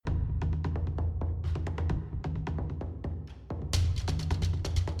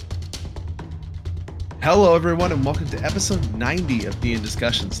Hello, everyone, and welcome to episode 90 of DM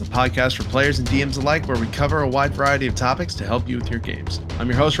Discussions, the podcast for players and DMs alike, where we cover a wide variety of topics to help you with your games. I'm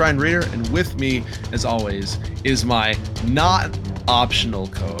your host, Ryan Reeder, and with me, as always, is my not optional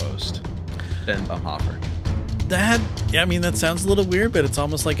co-host, Ben Bumhofer. That sounds a little weird, but it's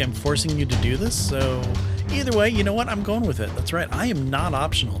almost like I'm forcing you to do this. So either way, you know what? I'm going with it. That's right. I am not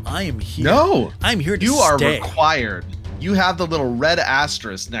optional. I am here. No, I'm here to You stay. are required. You have the little red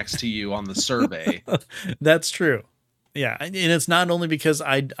asterisk next to you on the survey. That's true. Yeah, and it's not only because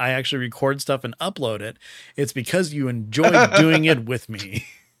I actually record stuff and upload it. It's because you enjoy doing it with me.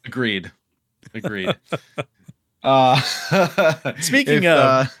 Agreed. Speaking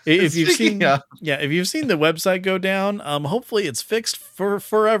of, if you've seen the website go down, hopefully it's fixed for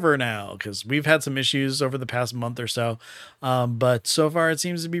forever now, because we've had some issues over the past month or so. But so far it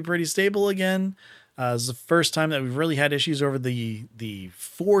seems to be pretty stable again. It's the first time that we've really had issues over the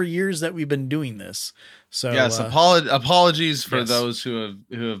 4 years that we've been doing this. So yes, apologies for those who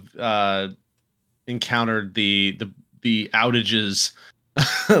have encountered the outages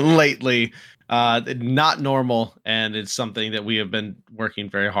lately. Not normal, and it's something that we have been working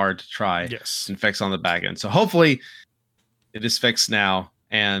very hard to try and fix on the back end. So hopefully it is fixed now,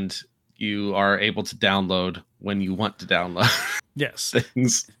 and you are able to download when you want to download. Yes.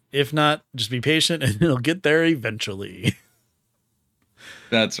 Things. If not, just be patient and it'll get there eventually.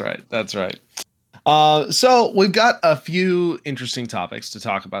 That's right. So we've got a few interesting topics to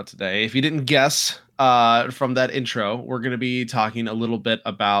talk about today. If you didn't guess from that intro, we're going to be talking a little bit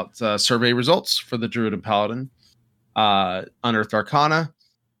about survey results for the Druid and Paladin, Unearthed Arcana,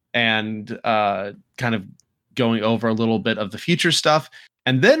 and kind of going over a little bit of the future stuff.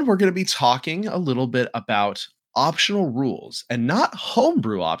 And then we're going to be talking a little bit about optional rules, and not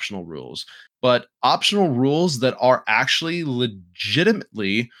homebrew optional rules, but optional rules that are actually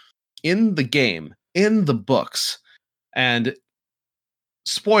legitimately in the game, in the books. And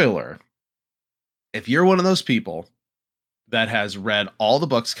spoiler, if you're one of those people that has read all the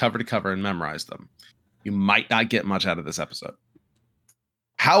books cover to cover and memorized them, you might not get much out of this episode.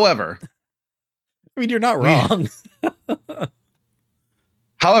 However, I mean, you're not wrong.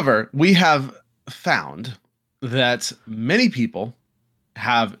 However, we have found that many people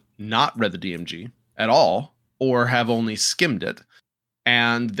have not read the DMG at all, or have only skimmed it.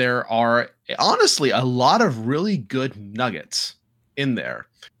 And there are honestly a lot of really good nuggets in there.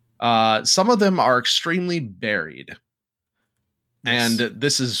 Some of them are extremely buried. Yes. And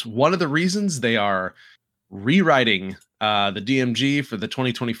this is one of the reasons they are rewriting the DMG for the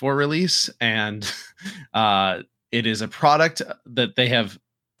 2024 release. And it is a product that they have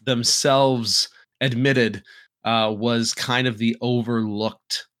themselves admitted was kind of the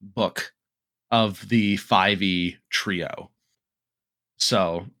overlooked book of the 5e trio.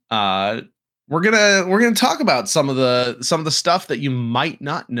 So we're gonna talk about some of the stuff that you might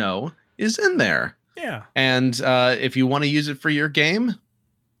not know is in there. Yeah. And if you want to use it for your game,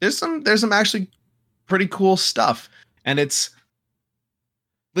 there's some actually pretty cool stuff, and it's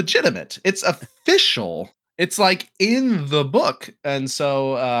legitimate. It's official. It's like in the book, and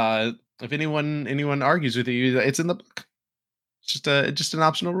so if anyone argues with you, it's in the book. It's just an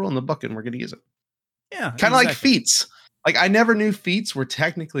optional rule in the book, and we're going to use it. Yeah, kind of like feats. Like, I never knew feats were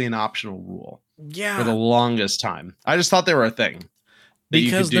technically an optional rule. Yeah, for the longest time, I just thought they were a thing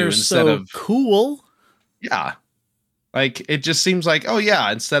because they're so cool. Yeah, like it just seems like, oh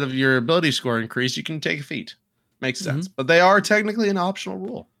yeah, instead of your ability score increase, you can take a feat. Makes sense, but they are technically an optional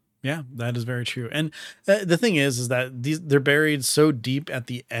rule. Yeah, that is very true. And the thing is that they're buried so deep at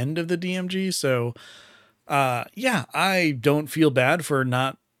the end of the DMG. So, I don't feel bad for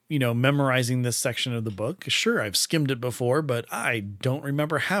not, memorizing this section of the book. Sure, I've skimmed it before, but I don't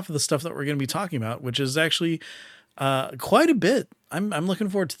remember half of the stuff that we're going to be talking about, which is actually quite a bit. I'm looking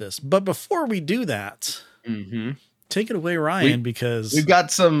forward to this. But before we do that, take it away, Ryan, because we got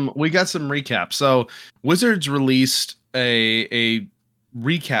some recap. So Wizards released a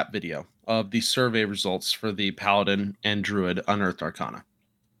recap video of the survey results for the Paladin and Druid Unearthed Arcana,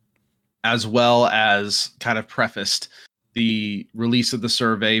 as well as kind of prefaced the release of the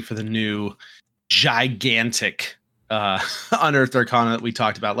survey for the new gigantic Unearthed Arcana that we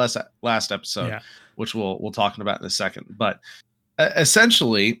talked about last episode, which we'll talk about in a second. But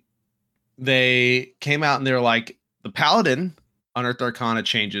essentially, they came out and they're like, the Paladin Unearthed Arcana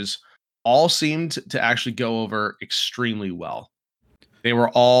changes all seemed to actually go over extremely well. They were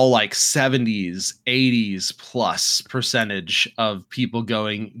all like 70s, 80s plus percentage of people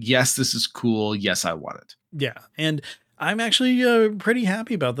going, yes, this is cool. Yes, I want it. Yeah. And I'm actually pretty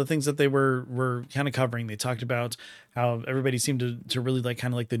happy about the things that they were kind of covering. They talked about how everybody seemed to really like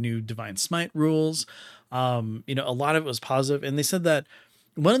kind of like the new Divine Smite rules. A lot of it was positive, and they said that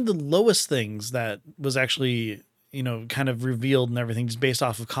one of the lowest things that was actually kind of revealed and everything, just based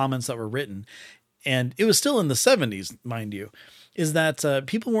off of comments that were written, and it was still in the 70s, mind you, is that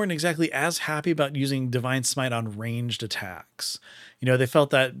people weren't exactly as happy about using Divine Smite on ranged attacks. They felt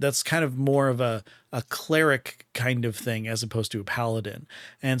that that's kind of more of a cleric kind of thing as opposed to a paladin.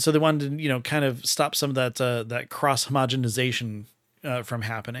 And so they wanted to, kind of stop some of that cross homogenization from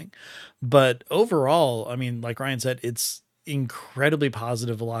happening. But overall, I mean, like Ryan said, it's incredibly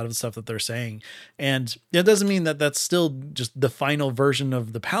positive, a lot of the stuff that they're saying. And it doesn't mean that that's still just the final version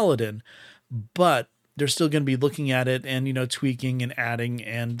of the paladin, but they're still going to be looking at it and, tweaking and adding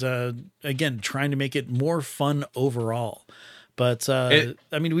and, again, trying to make it more fun overall. But, I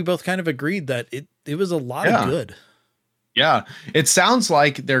mean, we both kind of agreed that it was a lot of good. Yeah. It sounds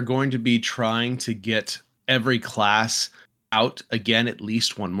like they're going to be trying to get every class out again, at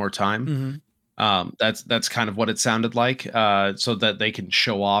least one more time. Mm-hmm. That's kind of what it sounded like, so that they can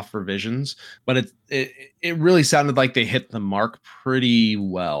show off revisions. But it really sounded like they hit the mark pretty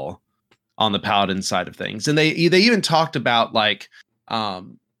well on the paladin side of things, and they even talked about like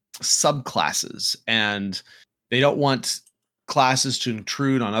subclasses, and they don't want classes to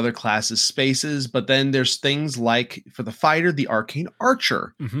intrude on other classes' spaces. But then there's things like, for the fighter, the arcane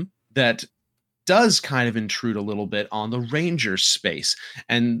archer, Mm-hmm. that does kind of intrude a little bit on the ranger space.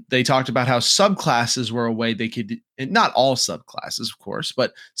 And they talked about how subclasses were a way they could, and not all subclasses, of course,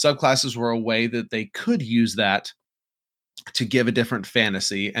 but subclasses were a way that they could use that to give a different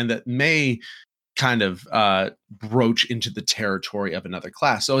fantasy, and that may kind of broach into the territory of another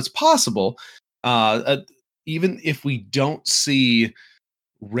class. So it's possible, even if we don't see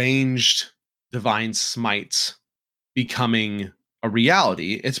ranged divine smites becoming a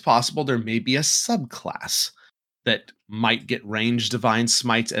reality, it's possible there may be a subclass that might get ranged divine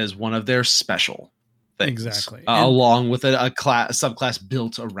smites as one of their special things, Exactly. along with a subclass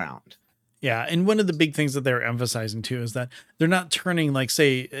built around. Yeah, and one of the big things that they're emphasizing too is that they're not turning, like,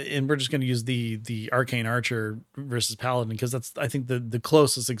 say, and we're just going to use the arcane archer versus paladin because that's, I think, the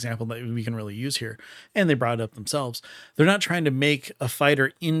closest example that we can really use here. And they brought it up themselves. They're not trying to make a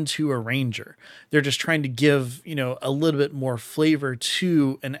fighter into a ranger. They're just trying to give a little bit more flavor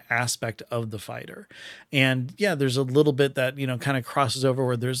to an aspect of the fighter. And yeah, there's a little bit that kind of crosses over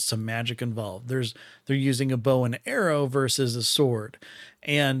where there's some magic involved. They're using a bow and arrow versus a sword.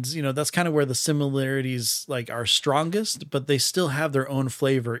 And that's kind of where the similarities like are strongest, but they still have their own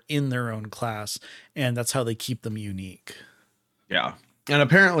flavor in their own class, and that's how they keep them unique. Yeah. And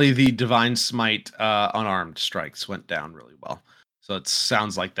apparently the divine smite unarmed strikes went down really well, so it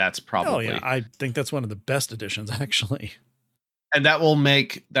sounds like that's probably, Oh yeah, I think that's one of the best additions actually. and that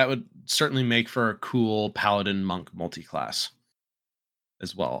would certainly make for a cool paladin monk multi-class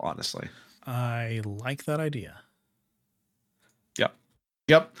as well, honestly. I like that idea.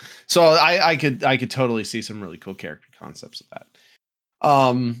 Yep. So I could totally see some really cool character concepts of that.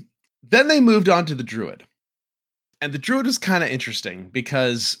 Then they moved on to the Druid. And the Druid was kind of interesting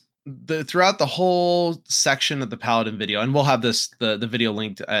because throughout the whole section of the Paladin video, and we'll have the video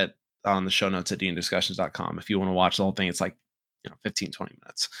linked on the show notes at dndiscussions.com if you want to watch the whole thing. It's like 15-20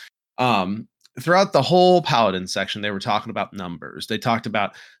 minutes. Throughout the whole Paladin section, they were talking about numbers. They talked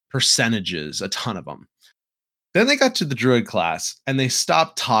about percentages, a ton of them. Then they got to the Druid class and they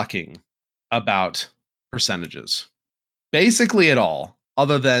stopped talking about percentages, basically at all,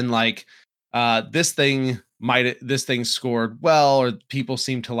 other than like this thing scored well, or people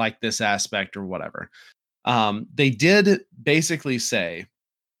seem to like this aspect or whatever. They did basically say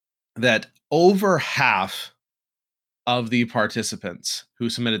that over half of the participants who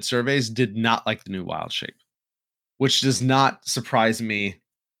submitted surveys did not like the new wild shape, which does not surprise me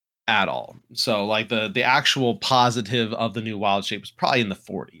at all. So like the actual positive of the new wild shape is probably in the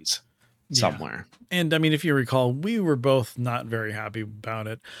 40s somewhere. Yeah. And I mean, if you recall, we were both not very happy about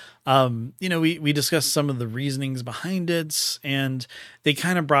it. We discussed some of the reasonings behind it, and they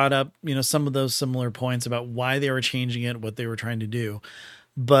kind of brought up, some of those similar points about why they were changing it, what they were trying to do.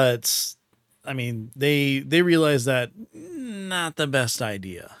 But I mean, they realized that not the best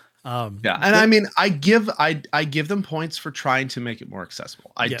idea. Yeah, and I mean, I give them points for trying to make it more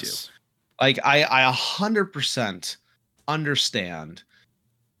accessible. I do. Like I 100% understand,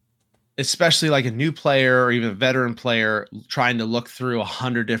 especially like a new player or even a veteran player trying to look through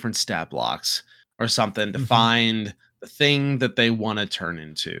 100 different stat blocks or something to find the thing that they want to turn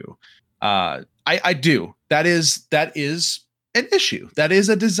into. I do. That is an issue. That is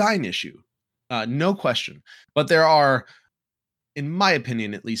a design issue. No question. But there are, in my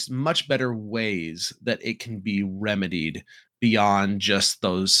opinion, at least, much better ways that it can be remedied beyond just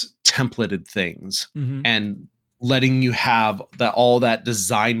those templated things Mm-hmm. and letting you have all that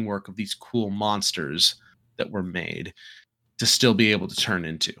design work of these cool monsters that were made to still be able to turn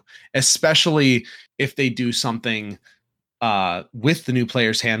into, especially if they do something with the new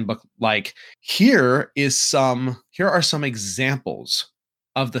player's handbook. Like, here are some examples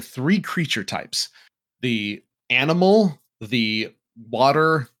of the three creature types: the animal, the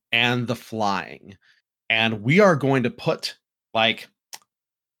water, and the flying. And we are going to put like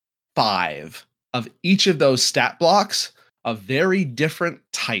 5 of each of those stat blocks of very different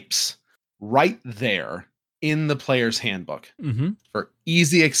types right there in the player's handbook Mm-hmm. for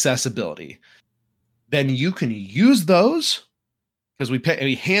easy accessibility. Then you can use those, because we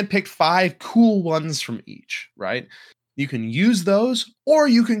handpicked 5 cool ones from each, right? You can use those, or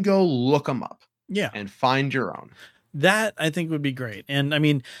you can go look them up Yeah. and find your own. That I think would be great. And I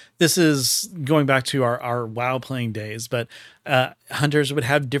mean, this is going back to our WoW playing days, but hunters would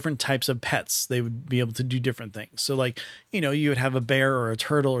have different types of pets. They would be able to do different things. So like, you would have a bear or a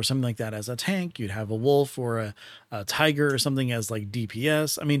turtle or something like that as a tank. You'd have a wolf or a tiger or something as like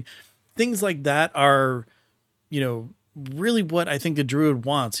DPS. I mean, things like that are, really what I think the druid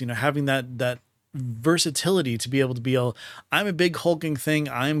wants, having that versatility to be able, I'm a big hulking thing.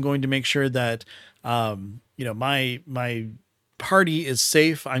 I'm going to make sure that, my party is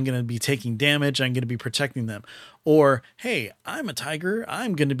safe. I'm going to be taking damage. I'm going to be protecting them. Or, hey, I'm a tiger.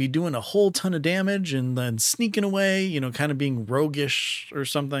 I'm going to be doing a whole ton of damage and then sneaking away, kind of being roguish or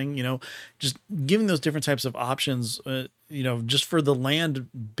something, just giving those different types of options, just for the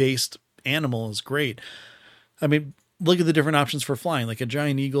land based animal is great. I mean, look at the different options for flying, like a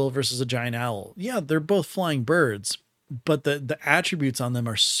giant eagle versus a giant owl. Yeah, they're both flying birds, but the attributes on them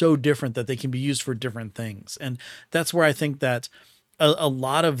are so different that they can be used for different things. And that's where I think that a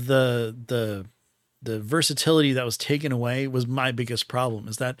lot of the versatility that was taken away was my biggest problem,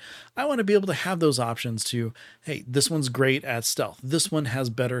 is that I want to be able to have those options to, hey, this one's great at stealth. This one has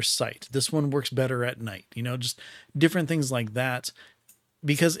better sight. This one works better at night, just different things like that,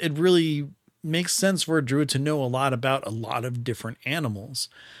 because it really makes sense for a druid to know a lot about a lot of different animals.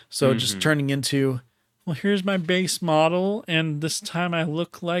 So just turning into, well, here's my base model, and this time I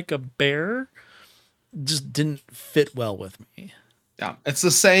look like a bear, just didn't fit well with me. Yeah, it's the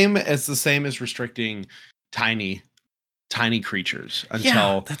same. It's the same as restricting tiny creatures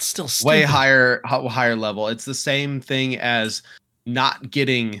until that's still way stupid. higher level. It's the same thing as not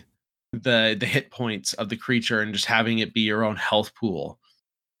getting the hit points of the creature and just having it be your own health pool.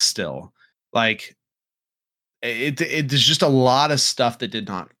 Still, like, there's just a lot of stuff that did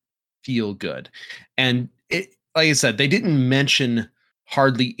not feel good. And it, like I said, they didn't mention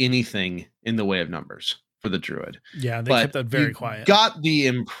hardly anything in the way of numbers for the druid. Yeah, they kept But that very you quiet. got the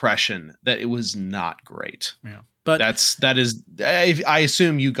impression that it was not great. Yeah. But that is I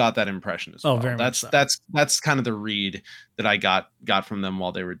assume you got that impression as well. Very much so. That's kind of the read that I got from them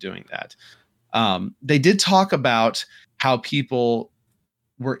while they were doing that. They did talk about how people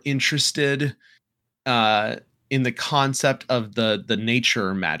were interested in the concept of the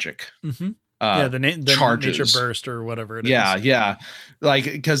nature magic. Mm-hmm. The nature burst or whatever it is. Yeah. Like,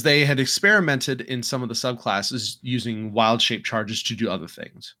 because they had experimented in some of the subclasses using wild shape charges to do other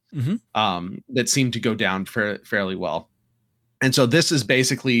things that seemed to go down fairly well. And so this is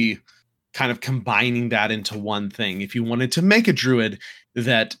basically kind of combining that into one thing. If you wanted to make a druid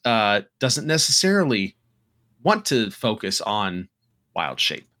that doesn't necessarily want to focus on wild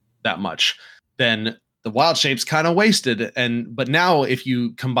shape that much, then the wild shape's kind of wasted. But now if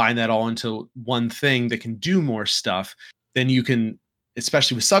you combine that all into one thing that can do more stuff, then you can,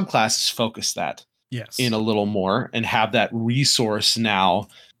 especially with subclasses, focus that in a little more and have that resource now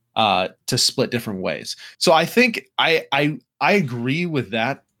to split different ways. So I think I agree with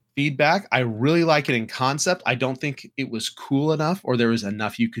that feedback. I really like it in concept. I don't think it was cool enough, or there was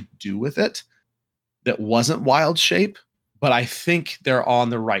enough you could do with it that wasn't wild shape, but I think they're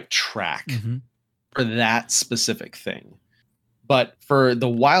on the right track for that specific thing. But for the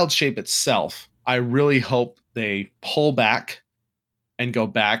wild shape itself, I really hope they pull back and go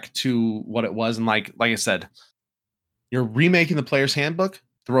back to what it was. And like I said, you're remaking the player's handbook,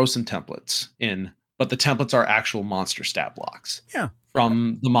 throw some templates in, but the templates are actual monster stat blocks. Yeah.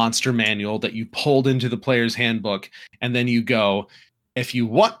 From the monster manual that you pulled into the player's handbook, and then you go, if you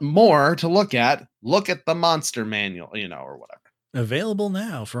want more to look at the monster manual, or whatever. Available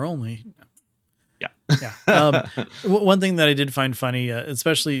now for only. Yeah. One thing that I did find funny,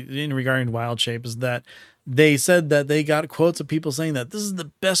 especially in regarding wild shape, is that they said that they got quotes of people saying that this is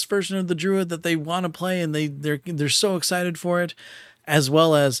the best version of the Druid that they want to play, and they're so excited for it, as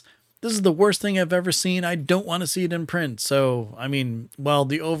well as this is the worst thing I've ever seen. I don't want to see it in print. So, I mean, while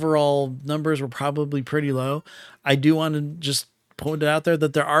the overall numbers were probably pretty low, I do want to just point it out there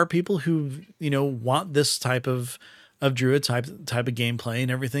that there are people who, want this type of Druid type of gameplay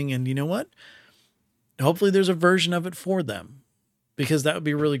and everything. And you know what? Hopefully there's a version of it for them, because that would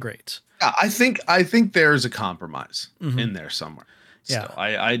be really great. Yeah, I think there's a compromise in there somewhere. Yeah. So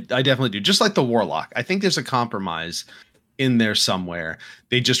I definitely do. Just like the Warlock, I think there's a compromise in there somewhere.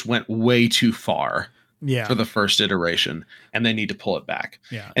 They just went way too far for the first iteration, and they need to pull it back.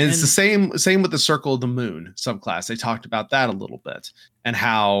 Yeah. And it's the same with the Circle of the Moon subclass. They talked about that a little bit, and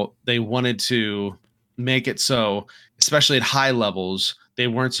how they wanted to make it so, especially at high levels, they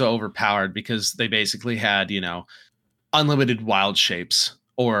weren't so overpowered, because they basically had, unlimited wild shapes,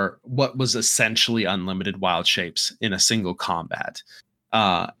 or what was essentially unlimited wild shapes in a single combat,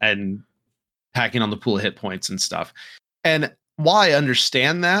 and packing on the pool of hit points and stuff. And while I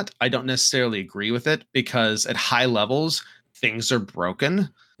understand that, I don't necessarily agree with it, because at high levels, things are broken,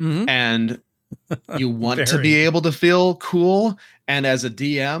 and you want to be able to feel cool. And as a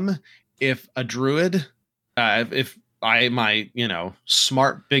DM, if a Druid, if my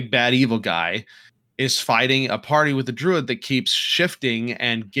smart big bad evil guy is fighting a party with a Druid that keeps shifting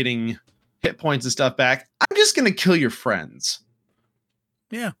and getting hit points and stuff back, I'm just going to kill your friends.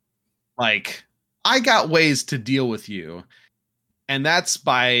 Yeah. Like, I got ways to deal with you, and that's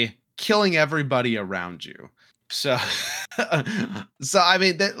by killing everybody around you. So, I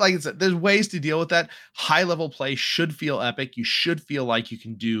mean, like I said, there's ways to deal with that. High level play should feel epic. You should feel like you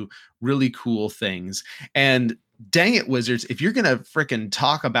can do really cool things. And dang it, Wizards, if you're gonna freaking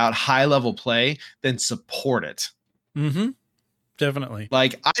talk about high level play, then support it. Definitely.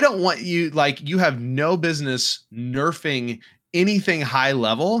 Like, I don't want you, like, you have no business nerfing anything high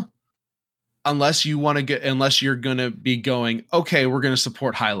level unless you're gonna be going, okay, we're gonna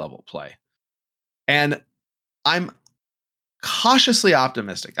support high level play. And I'm cautiously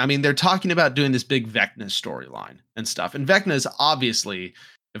optimistic. I mean, they're talking about doing this big Vecna storyline and stuff, and Vecna is obviously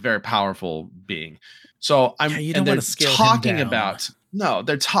a very powerful being. So they're talking about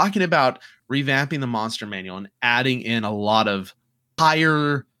revamping the monster manual and adding in a lot of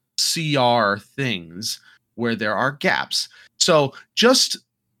higher CR things where there are gaps. So just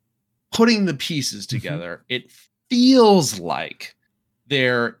putting the pieces together, it feels like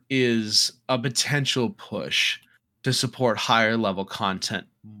there is a potential push to support higher level content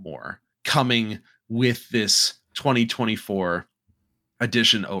more coming with this 2024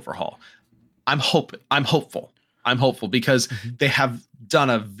 edition overhaul. I'm hopeful because they have done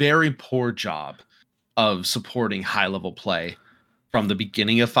a very poor job of supporting high level play from the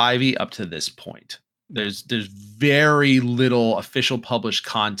beginning of 5e up to this point. There's very little official published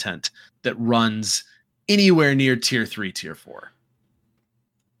content that runs anywhere near tier 3, tier 4.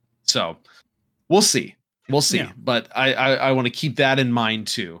 So we'll see. Yeah. But I want to keep that in mind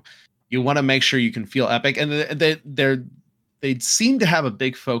too. You want to make sure you can feel epic, and they seem to have a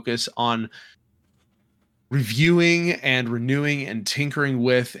big focus on reviewing and renewing and tinkering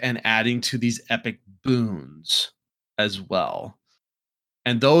with and adding to these epic boons as well.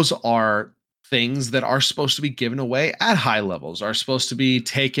 And those are things that are supposed to be given away at high levels, are supposed to be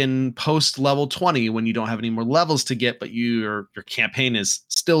taken post level 20 when you don't have any more levels to get, but your campaign is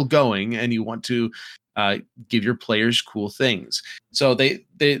still going and you want to give your players cool things. So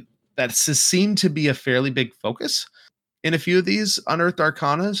that seemed to be a fairly big focus in a few of these Unearthed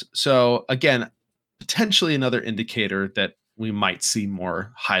Arcanas. So again, potentially another indicator that we might see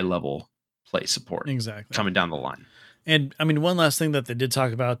more high level play support coming down the line. And I mean, one last thing that they did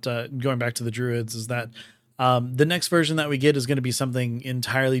talk about, going back to the Druids, is that the next version that we get is going to be something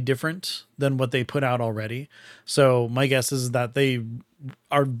entirely different than what they put out already. So my guess is that they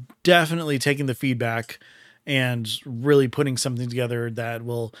are definitely taking the feedback and really putting something together that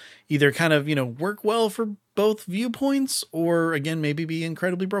will either kind of, work well for both viewpoints, or again, maybe be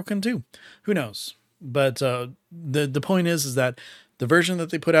incredibly broken too. Who knows? But the point is that the version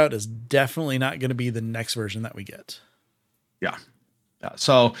that they put out is definitely not going to be the next version that we get. Yeah.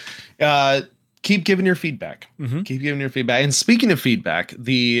 So keep giving your feedback. Keep giving your feedback. And speaking of feedback,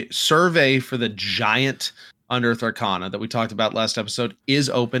 the survey for the giant Unearthed Arcana that we talked about last episode is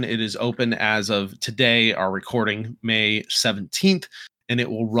open. It is open as of today, our recording, May 17th, and it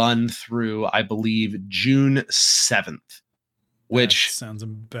will run through, I believe, June 7th, which that sounds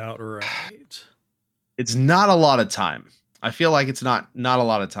about right. It's not a lot of time. I feel like it's not a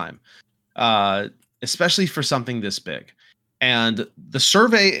lot of time, especially for something this big. And the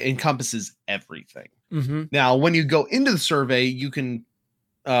survey encompasses everything. Mm-hmm. Now, when you go into the survey, you can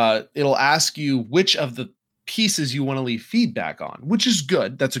it'll ask you which of the pieces you want to leave feedback on, which is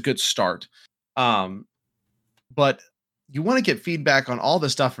good. That's a good start. But you want to get feedback on all the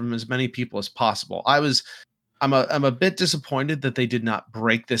stuff from as many people as possible. I'm a bit disappointed that they did not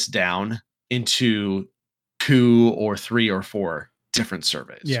break this down into 2 or 3 or 4 different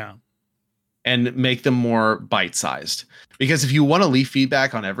surveys. Yeah. And make them more bite-sized. Because if you want to leave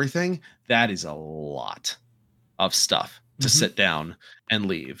feedback on everything, that is a lot of stuff to sit down and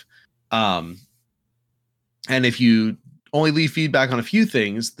leave. And if you only leave feedback on a few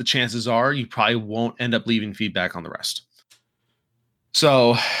things, the chances are you probably won't end up leaving feedback on the rest.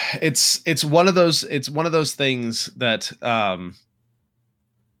 So it's one of those things that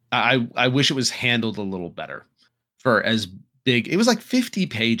I wish it was handled a little better. For as big, it was like 50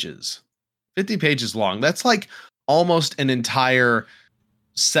 pages long. That's like almost an entire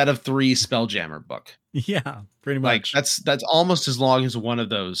set of 3 Spelljammer book. Yeah, pretty Like much. that's almost as long as one of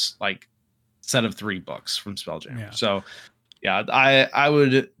those like set of 3 books from Spelljammer. Yeah. So yeah, I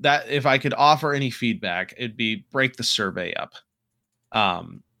would, that if I could offer any feedback, it'd be break the survey up.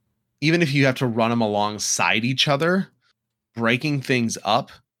 Even if you have to run them alongside each other, breaking things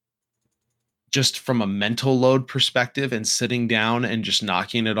up just from a mental load perspective and sitting down and just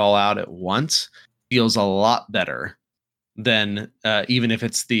knocking it all out at once feels a lot better than even if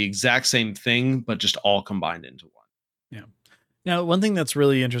it's the exact same thing, but just all combined into one. Yeah. Now, one thing that's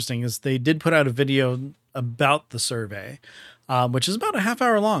really interesting is they did put out a video about the survey, which is about a half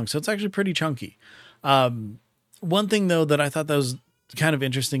hour long. So it's actually pretty chunky. One thing though, that I thought that was kind of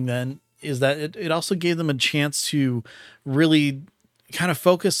interesting then is that it also gave them a chance to really kind of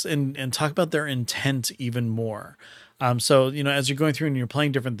focus and talk about their intent even more. So, as you're going through and you're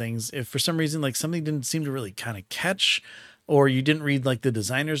playing different things, if for some reason, like something didn't seem to really kind of catch, or you didn't read like the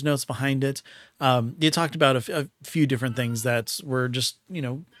designer's notes behind it, they talked about a few different things that were just,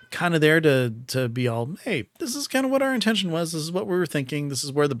 kind of there to be all, hey, this is kind of what our intention was. This is what we were thinking. This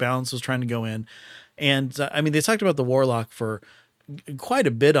is where the balance was trying to go in. And they talked about the Warlock for quite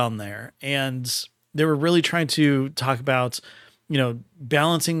a bit on there, and they were really trying to talk about,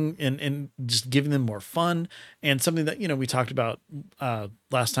 balancing and just giving them more fun. And something that, we talked about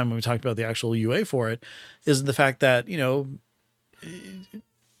last time when we talked about the actual UA for it is the fact that,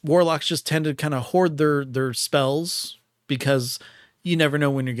 Warlocks just tend to kind of hoard their spells because you never know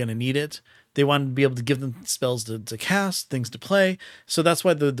when you're going to need it. They wanted to be able to give them spells to cast, things to play. So that's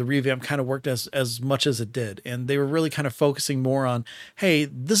why the revamp kind of worked as much as it did. And they were really kind of focusing more on, hey,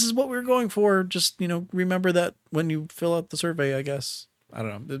 this is what we're going for. Just, remember that when you fill out the survey, I guess. I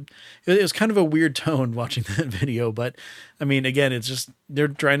don't know. It was kind of a weird tone watching that video, but again, it's just, they're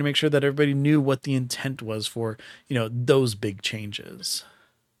trying to make sure that everybody knew what the intent was for, those big changes.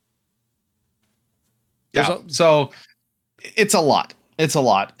 Yeah. So it's a lot. It's a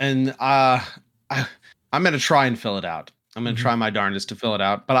lot. And I'm going to try and fill it out. I'm going to try my darndest to fill it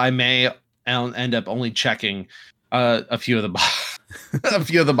out, but I may end up only checking a few of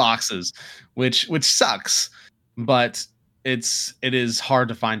the boxes, which sucks, but it is hard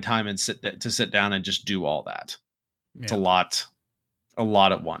to find time and sit down and just do all that. Yeah. It's a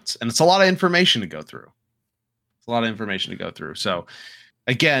lot at once, and it's a lot of information to go through. So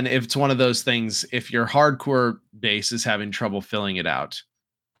again, if it's one of those things, if your hardcore base is having trouble filling it out,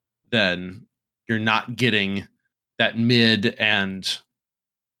 then you're not getting that mid and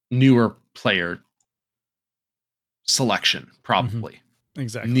newer player selection, probably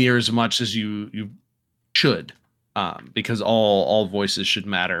exactly near as much as you should, because all voices should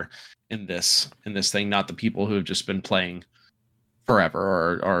matter in this thing, not the people who have just been playing forever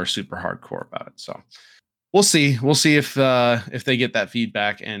or are super hardcore about it. So we'll see if they get that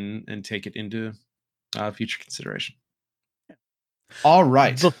feedback and take it into future consideration. All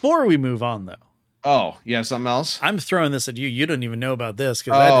right. Before we move on, though. Oh, you have something else? I'm throwing this at you. You don't even know about this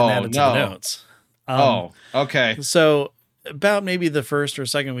because I didn't add it to the notes. Okay. So about maybe the first or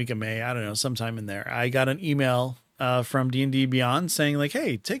second week of May, I don't know, sometime in there, I got an email from D&D Beyond saying like,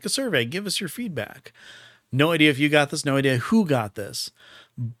 hey, take a survey, give us your feedback. No idea if you got this, no idea who got this,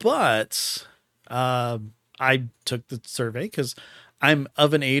 but I took the survey because I'm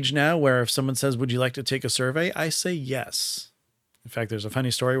of an age now where if someone says, would you like to take a survey? I say yes. In fact, there's a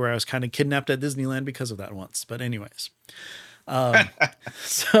funny story where I was kind of kidnapped at Disneyland because of that once. But anyways,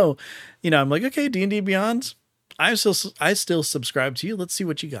 so, I'm like, okay, D&D Beyond, I still subscribe to you. Let's see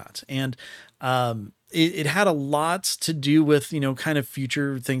what you got. And it had a lot to do with, kind of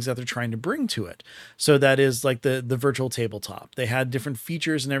future things that they're trying to bring to it. So that is like the virtual tabletop. They had different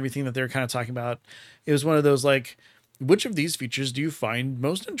features and everything that they're kind of talking about. It was one of those like, which of these features do you find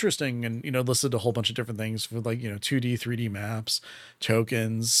most interesting? And, listed a whole bunch of different things for, like, 2D, 3D maps,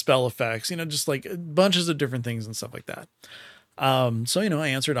 tokens, spell effects, just like bunches of different things and stuff like that. So, I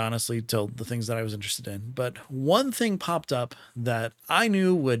answered honestly to the things that I was interested in, but one thing popped up that I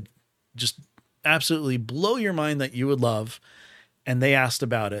knew would just absolutely blow your mind that you would love. And they asked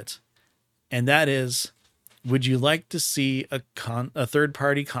about it. And that is, would you like to see a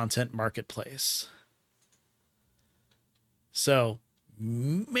third-party content marketplace? So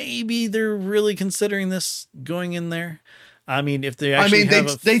maybe they're really considering this going in there. I mean, if they actually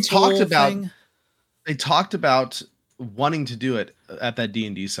they talked about wanting to do it at that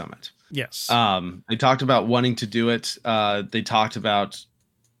D&D summit. Yes. They talked about wanting to do it. They talked about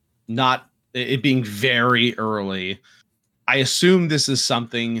not it being very early. I assume this is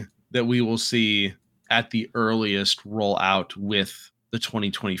something that we will see at the earliest rollout with the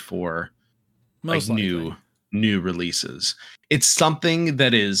 2024 Most likely. new releases. It's something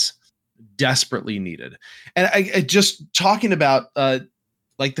that is desperately needed. And I just talking about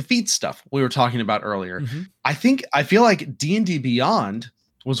like the feat stuff we were talking about earlier. Mm-hmm. I feel like D&D Beyond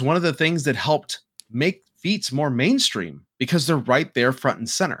was one of the things that helped make feats more mainstream because they're right there front and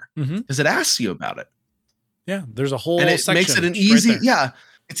center because it asks you about it. Yeah, there's a whole and it section makes it an easy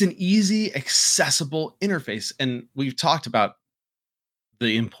it's an easy accessible interface. And we've talked about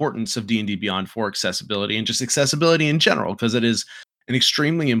the importance of D&D Beyond for accessibility and just accessibility in general, because it is an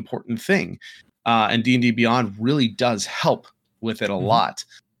extremely important thing. And D&D Beyond really does help with it a lot.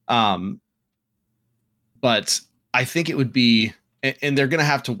 But I think it would be, and they're going to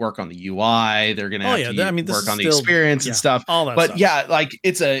have to work on the UI. They're going to have to work on the experience and stuff. All that but stuff. Yeah, like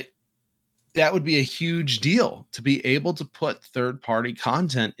that would be a huge deal to be able to put third-party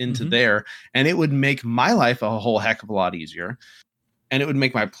content into there, and it would make my life a whole heck of a lot easier. And it would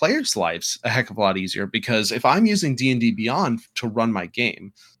make my players' lives a heck of a lot easier, because if I'm using D&D Beyond to run my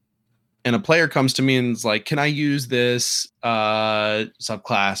game and a player comes to me and is like, can I use this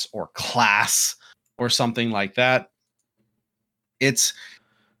subclass or class or something like that? It's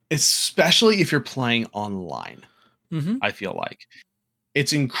especially if you're playing online, I feel like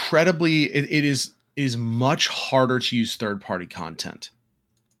it's incredibly, it is much harder to use third-party content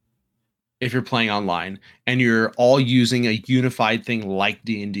if you're playing online and you're all using a unified thing like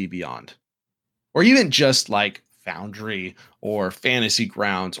D&D Beyond, or even just like Foundry or Fantasy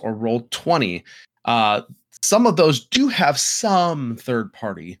Grounds or Roll20. Some of those do have some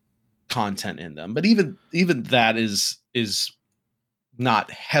third-party content in them, but even that is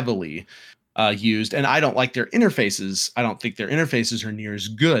not heavily used. And I don't like their interfaces. I don't think their interfaces are near as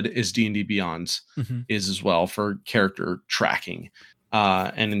good as D&D Beyond's is as well for character tracking.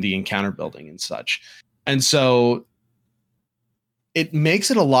 And in the encounter building and such. And so it makes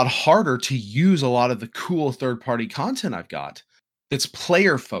it a lot harder to use a lot of the cool third-party content I've got that's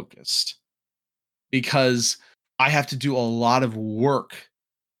player focused, because I have to do a lot of work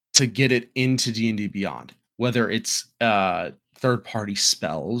to get it into D&D Beyond, whether it's third-party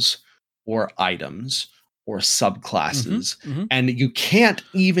spells or items or subclasses. And you can't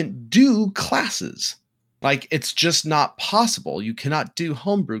even do classes. Like, it's just not possible. You cannot do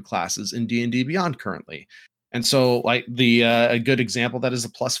homebrew classes in D&D Beyond currently. And so, like, a good example that is a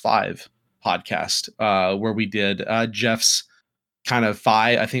 +5 podcast where we did Jeff's kind of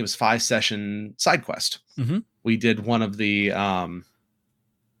 5-session side quest. We did one of the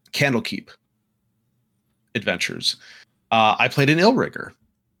Candlekeep adventures. I played an Illrigger.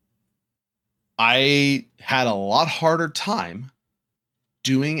 I had a lot harder time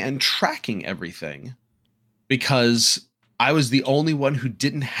doing and tracking everything, because I was the only one who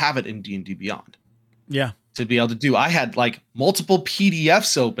didn't have it in D&D Beyond. Yeah. To be able to do. I had like multiple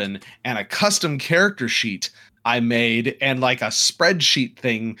PDFs open and a custom character sheet I made and like a spreadsheet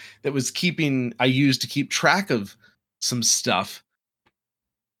thing that was I used to keep track of some stuff.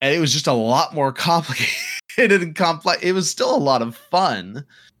 And it was just a lot more complicated and complex. It was still a lot of fun,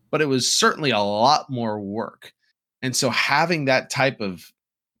 but it was certainly a lot more work. And so having that type of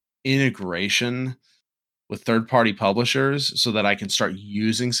integration with third-party publishers so that I can start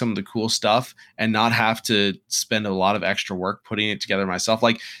using some of the cool stuff and not have to spend a lot of extra work putting it together myself.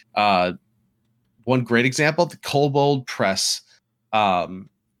 Like one great example, the Kobold Press,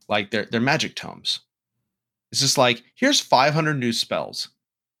 like their magic tomes. It's just like, here's 500 new spells.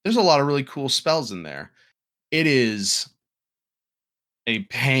 There's a lot of really cool spells in there. It is a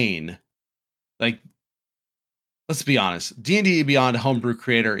pain. Like, let's be honest, D&D Beyond Homebrew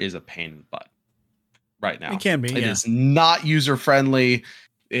Creator is a pain in the butt right now. It can be. It is not user friendly.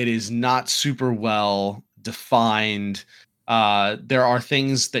 It is not super well defined. There are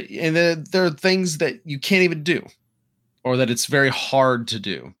things that you can't even do. or that it's very hard to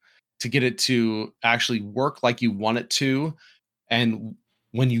do, to get it to actually work like you want it to, and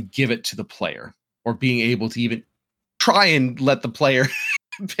when you give it to the player, or being able to even try and let the player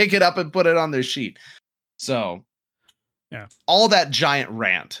pick it up and put it on their sheet. So Yeah. all that giant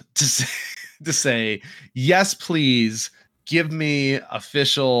rant to say, yes, please give me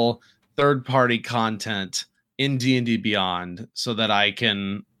official third-party content in D&D Beyond so that I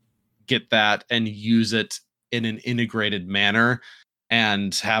can get that and use it in an integrated manner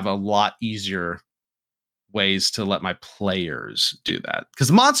and have a lot easier ways to let my players do that, because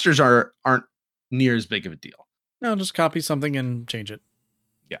monsters aren't near as big of a deal. No, just copy something and change it.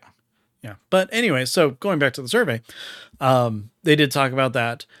 Yeah. Yeah. But anyway, so going back to the survey, they did talk about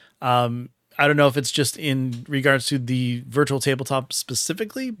that. I don't know if it's just in regards to the virtual tabletop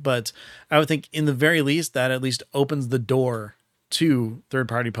specifically, but I would think in the very least that at least opens the door to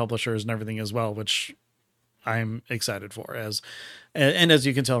third-party publishers and everything as well, which I'm excited for, and as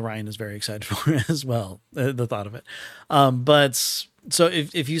you can tell, Ryan is very excited for as well, the thought of it. But so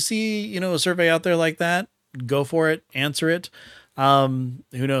if you see, a survey out there like that, go for it, answer it. Who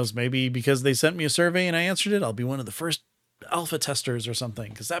knows, maybe because they sent me a survey and I answered it, I'll be one of the first alpha testers or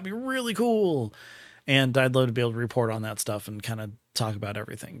something, because that'd be really cool. And I'd love to be able to report on that stuff and kind of talk about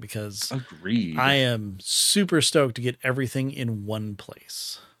everything, because Agreed. I am super stoked to get everything in one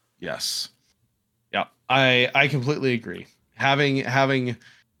place. Yes. Yeah, I completely agree. Having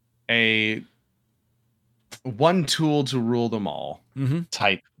a one tool to rule them all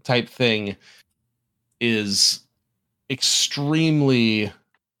type thing is extremely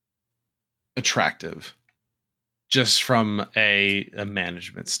attractive, just from a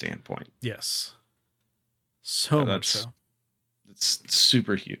management standpoint. Yes. So much so. It's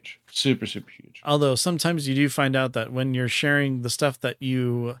super huge. Super huge. Although sometimes you do find out that when you're sharing the stuff that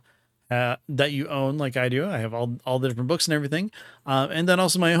you own, like I do, I have all the different books and everything. And then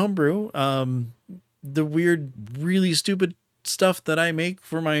also my homebrew, the weird, really stupid stuff that I make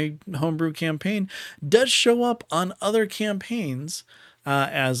for my homebrew campaign does show up on other campaigns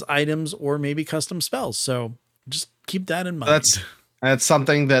as items or maybe custom spells. So just keep that in mind. That's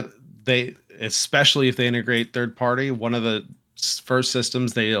something that they, especially if they integrate third party, one of the first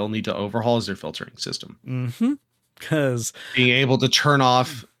systems they'll need to overhaul is their filtering system. Because being able to turn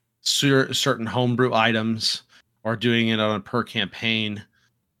off certain homebrew items, or doing it on a per campaign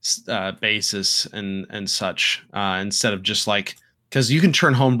basis and such, instead of just like, because you can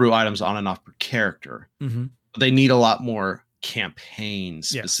turn homebrew items on and off per character, but they need a lot more campaign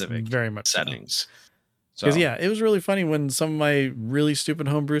specific very much settings. Because it was really funny when some of my really stupid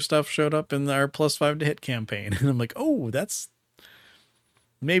homebrew stuff showed up in our +5 to hit campaign, and I'm like, oh, that's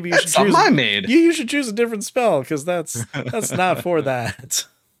maybe you should choose. I made. You should choose a different spell, because that's not for that.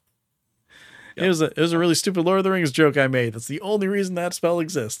 Yep. It was a really stupid Lord of the Rings joke I made. That's the only reason that spell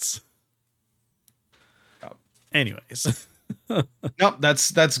exists. Yep. Anyways. Nope,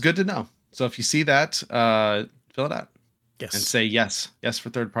 that's good to know. So if you see that, fill it out. Yes. And say yes for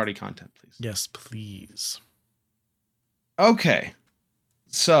third-party content, please. Yes, please. Okay.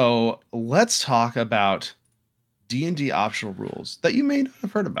 So let's talk about D&D optional rules that you may not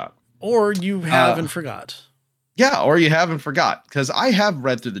have heard about. Or you have and forgot. Yeah, or you haven't forgot, because I have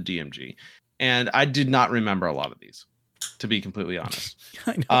read through the DMG and I did not remember a lot of these, to be completely honest.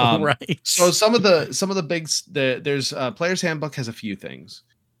 I know, right? So some of the big, there's Player's Handbook has a few things.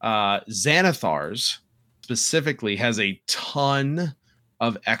 Xanathar's specifically has a ton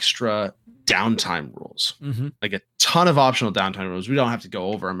of extra downtime rules, like a ton of optional downtime rules. We don't have to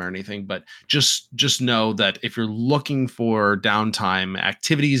go over them or anything, but just know that if you're looking for downtime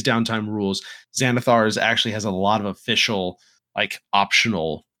activities, downtime rules, Xanathar's actually has a lot of official, like,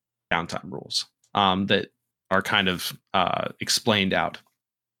 optional downtime rules that are kind of explained out.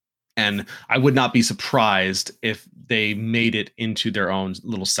 And I would not be surprised if they made it into their own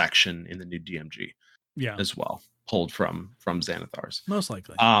little section in the new DMG, as well, pulled from Xanathar's. Most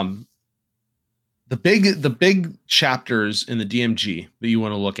likely. The big chapters in the DMG that you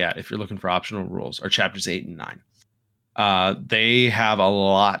want to look at if you're looking for optional rules are chapters 8 and 9. They have a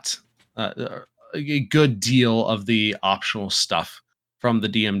lot, a good deal of the optional stuff from the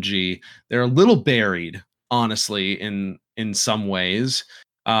DMG. They're a little buried, honestly, in some ways.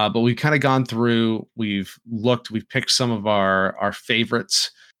 But we've kind of gone through, we've picked some of our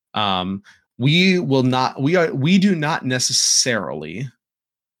favorites. We do not necessarily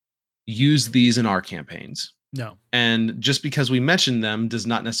use these in our campaigns. No. And just because we mention them does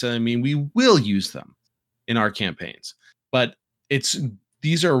not necessarily mean we will use them in our campaigns. But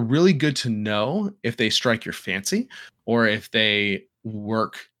these are really good to know if they strike your fancy, or if they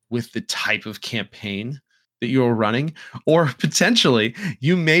work with the type of campaign that you're running, or potentially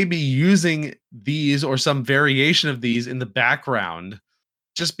you may be using these or some variation of these in the background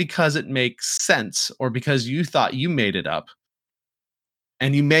just because it makes sense or because you thought you made it up.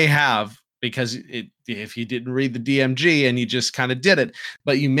 And you may have, because if you didn't read the DMG and you just kind of did it,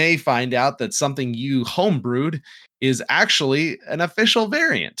 but you may find out that something you homebrewed is actually an official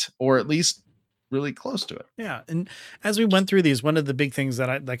variant, or at least really close to it. Yeah. And as we went through these, one of the big things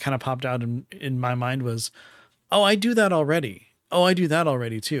that kind of popped out in my mind was, oh, I do that already. Oh, I do that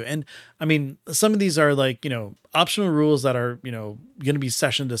already too. And I mean, some of these are like, optional rules that are, going to be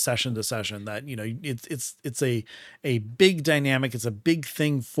session to session to session that, it's a big dynamic. It's a big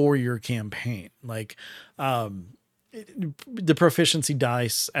thing for your campaign. Like, the proficiency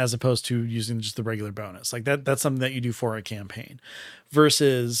dice as opposed to using just the regular bonus, like that's something that you do for a campaign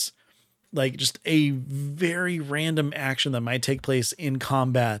versus like just a very random action that might take place in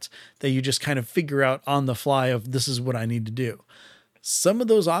combat that you just kind of figure out on the fly of this is what I need to do. Some of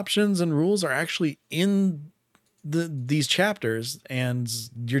those options and rules are actually in these chapters, and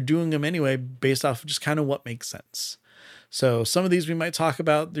you're doing them anyway based off of just kind of what makes sense. So some of these we might talk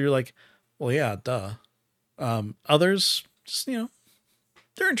about. You're like, well, yeah, duh. Others just,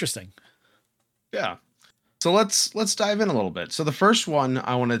 they're interesting. Yeah. So let's dive in a little bit. So the first one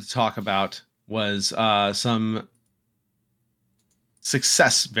I wanted to talk about was some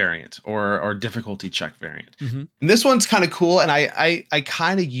success variant or difficulty check variant. Mm-hmm. And this one's kind of cool, and I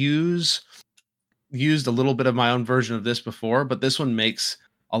kind of used a little bit of my own version of this before, but this one makes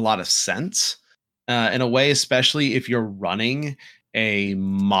a lot of sense in a way, especially if you're running a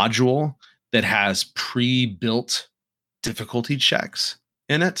module that has pre-built difficulty checks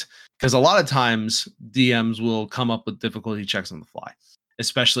in it. Because a lot of times DMs will come up with difficulty checks on the fly,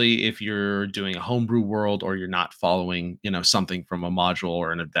 especially if you're doing a homebrew world or you're not following, something from a module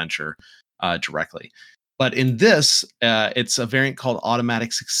or an adventure directly. But in this, it's a variant called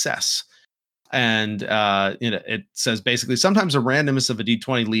automatic success. And it says basically sometimes the randomness of a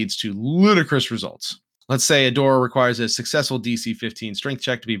d20 leads to ludicrous results. Let's say a door requires a successful DC 15 strength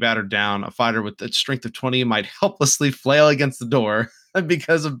check to be battered down. A fighter with a strength of 20 might helplessly flail against the door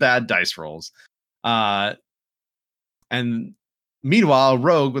because of bad dice rolls. And meanwhile, a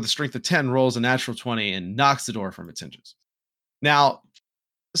rogue with a strength of 10 rolls a natural 20 and knocks the door from its hinges. Now,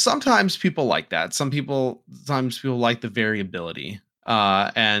 sometimes people like that. Sometimes people like the variability.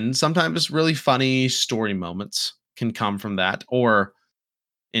 And sometimes really funny story moments can come from that, or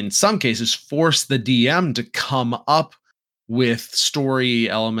in some cases force the DM to come up with story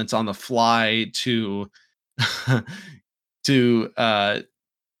elements on the fly to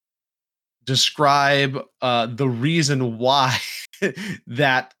describe the reason why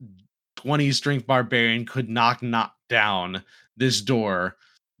that 20 strength barbarian could knock down this door,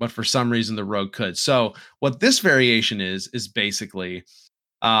 but for some reason the rogue could. So what this variation is basically,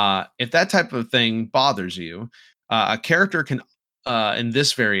 if that type of thing bothers you, a character can, in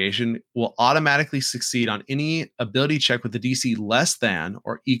this variation, will automatically succeed on any ability check with a DC less than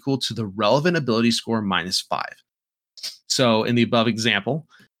or equal to the relevant ability score -5. So in the above example,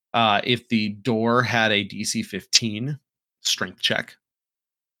 if the door had a DC 15 strength check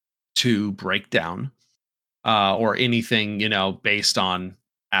to break down, or anything, based on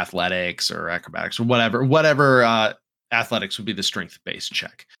athletics or acrobatics or whatever athletics would be the strength-based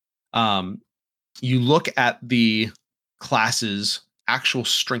check. You look at the class's actual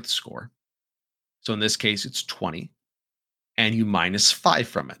strength score. So in this case, it's 20, and you -5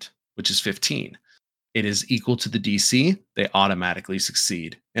 from it, which is 15. It is equal to the DC. They automatically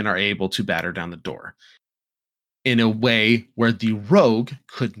succeed and are able to batter down the door in a way where the rogue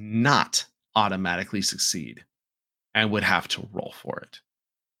could not automatically succeed and would have to roll for it.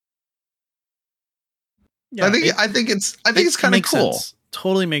 Yeah, I think it's kind of cool. Sense.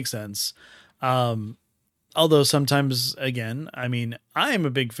 Totally makes sense. Although sometimes, again, I mean, I am a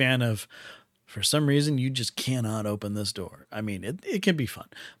big fan of, for some reason, you just cannot open this door. I mean, it can be fun,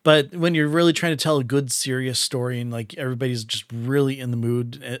 but when you're really trying to tell a good, serious story and like everybody's just really in the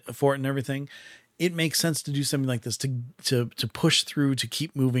mood for it and everything, it makes sense to do something like this to push through, to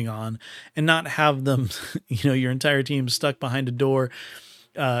keep moving on, and not have them, your entire team stuck behind a door,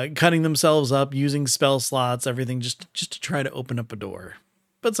 cutting themselves up, using spell slots, everything just to try to open up a door.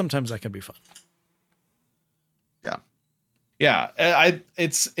 But sometimes that can be fun. Yeah,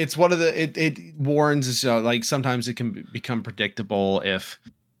 it's one of the it warns, like sometimes it can become predictable if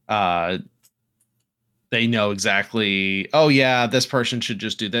they know exactly, oh yeah, this person should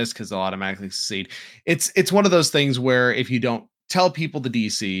just do this because they'll automatically succeed. It's one of those things where if you don't tell people the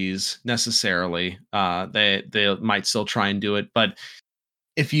DCs necessarily, they might still try and do it, but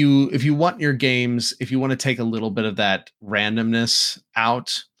if you want your games, if you want to take a little bit of that randomness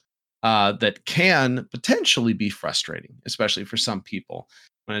out, that can potentially be frustrating, especially for some people,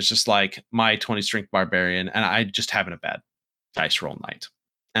 when it's just like my 20 strength barbarian and I just having a bad dice roll night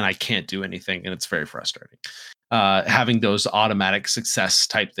and I can't do anything and it's very frustrating. Having those automatic success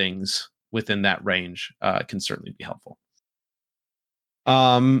type things within that range can certainly be helpful.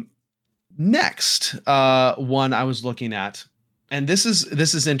 Next, one I was looking at, and this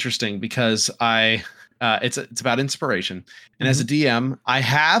is interesting because it's about inspiration, and as a DM, I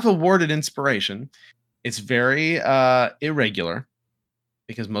have awarded inspiration. It's very irregular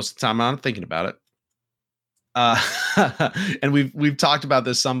because most of the time I'm not thinking about it. And we've talked about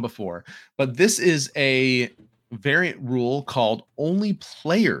this some before, but this is a variant rule called only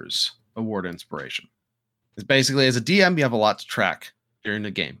players award inspiration. It's basically, as a DM, you have a lot to track during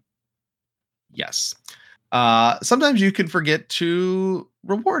the game. Yes. Sometimes you can forget to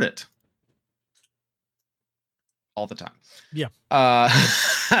reward it all the time. Yeah.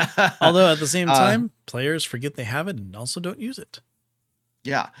 Although at the same time, players forget they have it and also don't use it.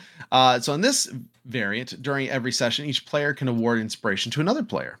 Yeah. So in this variant, during every session, each player can award inspiration to another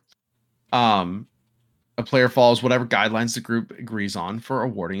player. A player follows whatever guidelines the group agrees on for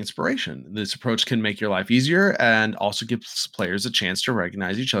awarding inspiration. This approach can make your life easier and also gives players a chance to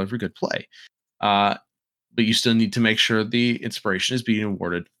recognize each other for good play. But you still need to make sure the inspiration is being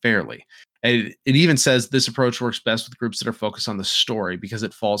awarded fairly. And it even says this approach works best with groups that are focused on the story because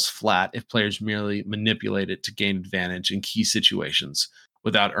it falls flat if players merely manipulate it to gain advantage in key situations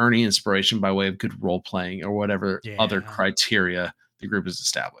without earning inspiration by way of good role playing or whatever other criteria the group has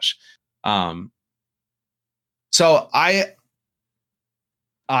established. So I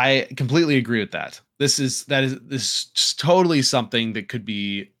completely agree with that. This is just totally something that could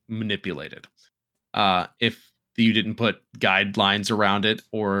be manipulated if you didn't put guidelines around it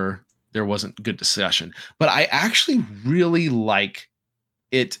or there wasn't good discussion. But I actually really like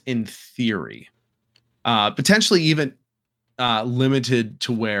it in theory, potentially even limited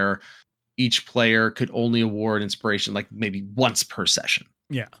to where each player could only award inspiration like maybe once per session.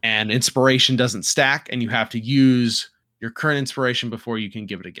 Yeah. And inspiration doesn't stack and you have to use your current inspiration before you can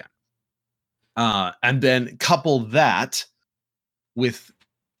give it again. And then couple that with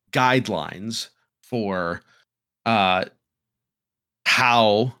guidelines for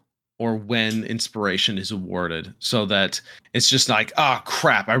how or when inspiration is awarded so that it's just like, oh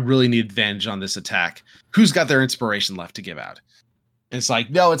crap, I really need advantage on this attack. Who's got their inspiration left to give out? And it's like,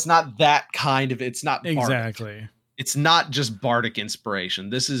 no, it's not that kind of, it's not exactly. Bardic. It's not just Bardic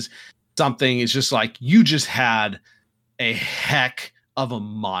inspiration. This is something, it's just like you just had a heck of a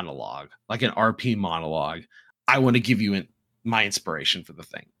monologue, like an RP monologue. I want to give you my inspiration for the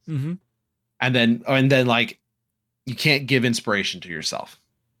thing. Mm-hmm. And then like you can't give inspiration to yourself,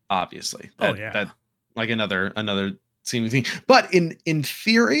 obviously. That like another seeming thing. But in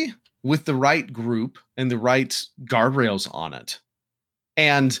theory, with the right group and the right guardrails on it,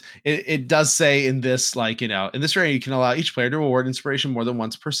 and it does say in this, like, in this area, you can allow each player to award inspiration more than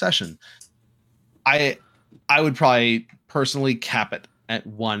once per session. I would probably personally cap it at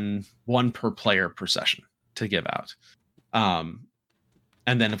one per player per session to give out.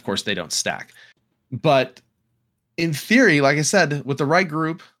 And then of course they don't stack. But in theory, like I said, with the right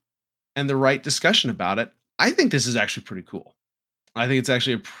group and the right discussion about it, I think this is actually pretty cool. I think it's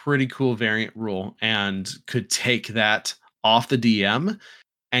actually a pretty cool variant rule and could take that off the DM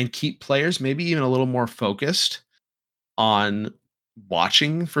and keep players maybe even a little more focused on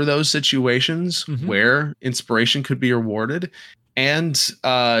watching for those situations where inspiration could be rewarded and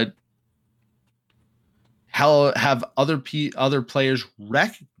have other players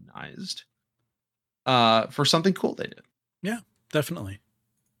recognized for something cool they did. Yeah, definitely.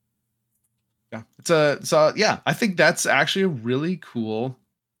 Yeah, yeah, I think that's actually a really cool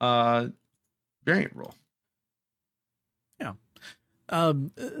variant rule. Yeah.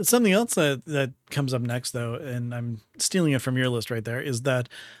 Something else that comes up next, though, and I'm stealing it from your list right there, is that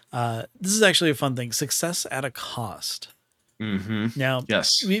this is actually a fun thing: success at a cost. Mm-hmm. Now,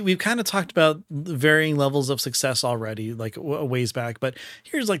 yes, we've kind of talked about varying levels of success already, like a ways back, but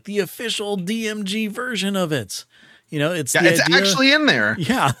here's like the official DMG version of it. It's it's actually in there.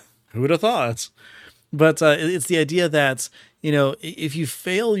 Yeah, who would have thought? But it's the idea that, if you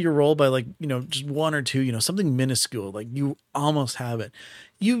fail your roll by like, just one or two, something minuscule, like you almost have it,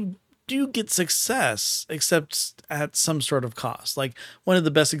 you do get success, except at some sort of cost. Like one of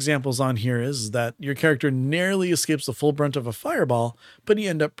the best examples on here is that your character narrowly escapes the full brunt of a fireball, but you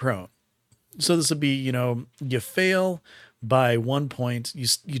end up prone. So this would be, you fail, by 1 point.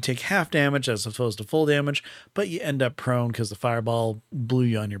 You take half damage as opposed to full damage, but you end up prone because the fireball blew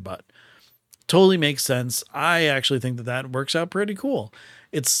you on your butt. Totally makes sense. I actually think that works out pretty cool.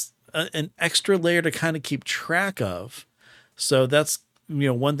 It's an extra layer to kind of keep track of. So that's,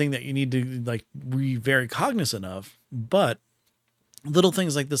 one thing that you need to like be very cognizant of. But little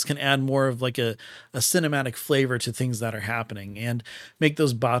things like this can add more of like a cinematic flavor to things that are happening and make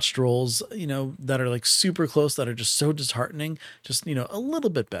those botched rolls, that are like super close, that are just so disheartening, just, a little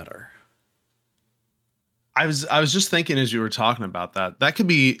bit better. I was just thinking as you were talking about that could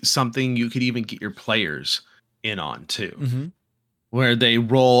be something you could even get your players in on too, Mm-hmm. where they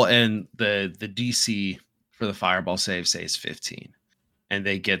roll and the DC for the fireball save say is 15, and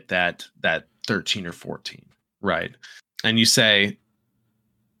they get that 13 or 14, right? And you say,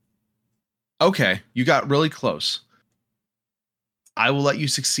 okay, you got really close. I will let you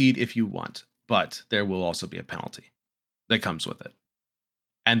succeed if you want, but there will also be a penalty that comes with it.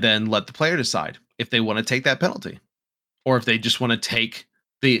 And then let the player decide if they want to take that penalty, or if they just want to take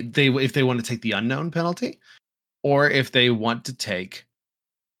if they want to take the unknown penalty, or if they want to take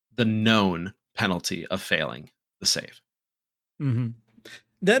the known penalty of failing the save. Mm-hmm.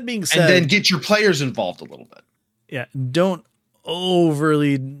 That being said, and then get your players involved a little bit. Yeah, don't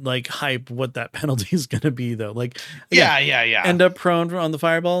overly like hype what that penalty is going to be though. Like, again, yeah. End up prone on the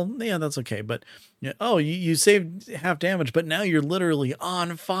fireball. Yeah, that's okay. But you saved half damage, but now you're literally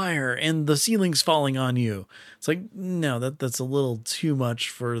on fire and the ceiling's falling on you. It's like, no, that's a little too much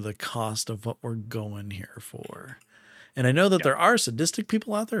for the cost of what we're going here for. And I know that there are sadistic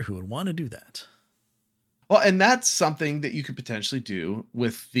people out there who would want to do that. Well, and that's something that you could potentially do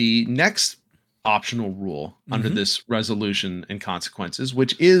with the next optional rule under this resolution and consequences,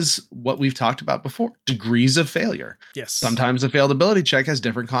 which is what we've talked about before: degrees of failure. Yes. Sometimes a failed ability check has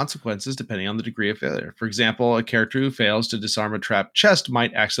different consequences depending on the degree of failure. For example, a character who fails to disarm a trapped chest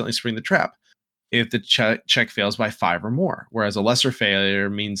might accidentally spring the trap if the check fails by 5 or more, whereas a lesser failure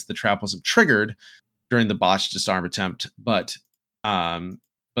means the trap wasn't triggered during the botched disarm attempt, but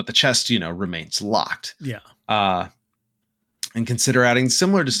the chest, remains locked. Yeah. And consider adding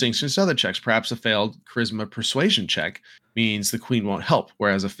similar distinctions to other checks. Perhaps a failed charisma persuasion check means the queen won't help,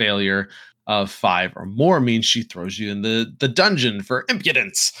 whereas a failure of 5 or more means she throws you in the dungeon for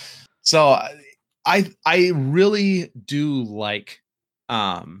impudence. So I really do like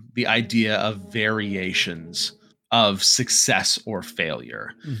the idea of variations of success or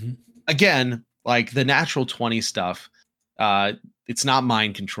failure. Mm-hmm. Again, like the natural 20 stuff, it's not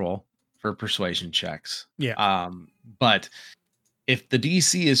mind control for persuasion checks. Yeah. But if the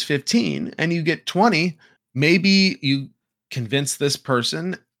DC is 15 and you get 20, maybe you convince this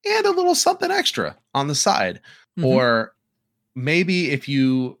person and a little something extra on the side. Mm-hmm. Or maybe if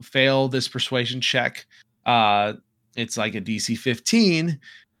you fail this persuasion check, it's like a DC 15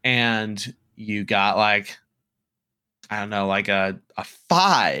 and you got like, I don't know, like a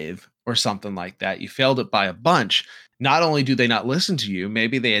 5 or something like that. You failed it by a bunch. Not only do they not listen to you,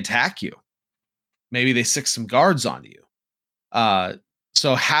 maybe they attack you. Maybe they stick some guards onto you.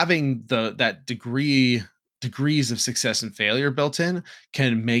 So having that degrees of success and failure built in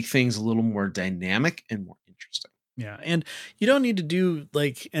can make things a little more dynamic and more interesting. Yeah. And you don't need to do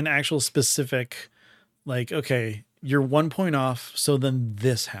like an actual specific, like, okay, you're 1 point off, so then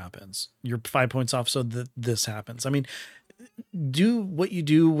this happens. You're 5 points off, so that this happens. I mean, do what you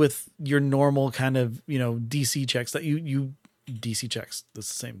do with your normal kind of, DC checks that you DC checks. That's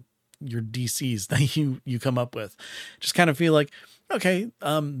the same. Your DCs that you come up with. Just kind of feel like, okay,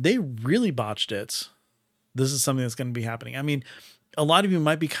 they really botched it. This is something that's going to be happening. I mean, a lot of you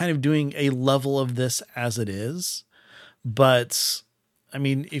might be kind of doing a level of this as it is, but I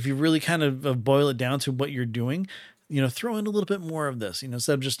mean, if you really kind of boil it down to what you're doing, throw in a little bit more of this,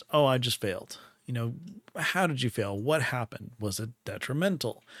 instead of just, oh, I just failed. How did you fail? What happened? Was it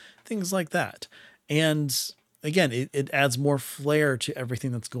detrimental? Things like that. And again, it adds more flair to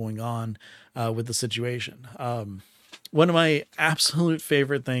everything that's going on with the situation. One of my absolute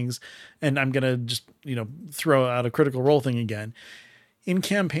favorite things, and I'm going to just, throw out a critical role thing again. In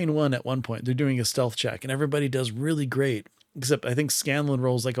campaign 1, at one point, they're doing a stealth check and everybody does really great, except I think Scanlan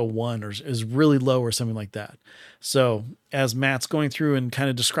rolls like a 1 or is really low or something like that. So as Matt's going through and kind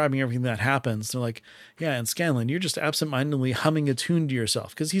of describing everything that happens, they're like, yeah, and Scanlan, you're just absentmindedly humming a tune to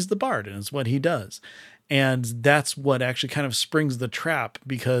yourself because he's the bard and it's what he does. And that's what actually kind of springs the trap,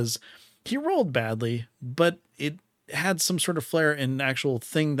 because he rolled badly, but it had some sort of flair in an actual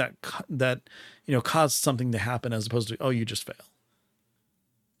thing that caused something to happen, as opposed to, oh, you just fail.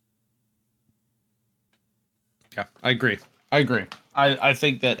 Yeah, I agree. I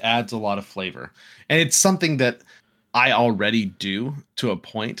think that adds a lot of flavor. And it's something that I already do to a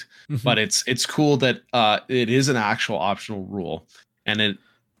point, Mhm. but it's cool that it is an actual optional rule, and it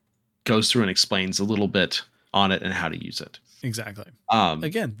goes through and explains a little bit on it and how to use it. Exactly. Um,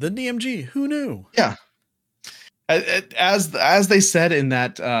 Again, the DMG, who knew? yeah, as they said in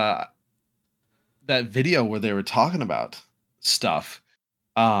that video where they were talking about stuff,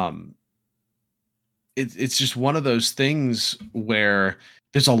 um, it's just one of those things where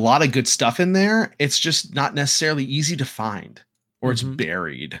there's a lot of good stuff in there. It's just not necessarily easy to find, or it's Mhm.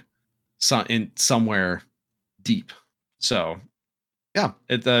 buried in somewhere deep. So yeah,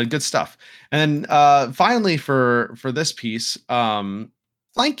 it's good stuff. And finally, for this piece,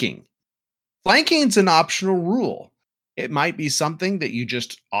 flanking. Flanking's an optional rule. It might be something that you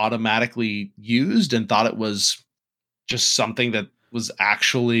just automatically used and thought it was just something that was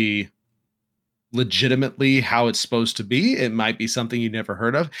actually legitimately how it's supposed to be. It might be something you never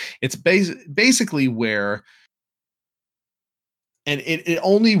heard of. It's basically where, and it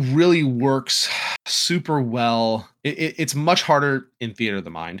only really works super well. It's much harder in theater of the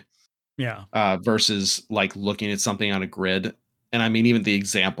mind Yeah. versus like looking at something on a grid. And I mean, even the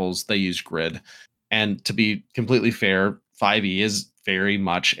examples they use grid. And to be completely fair, 5e is very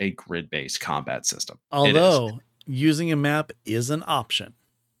much a grid based combat system. It is. Although using a map is an option.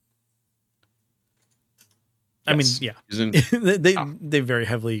 I mean, Yes. yeah, Using, oh, they very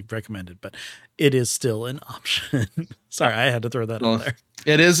heavily recommended, but it is still an option. yeah. Sorry, I had to throw that out Well, there.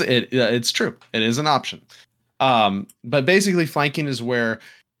 it's true. It is an option. But basically, flanking is where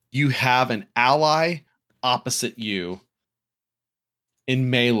you have an ally opposite you in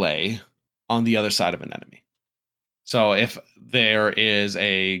melee on the other side of an enemy. So if there is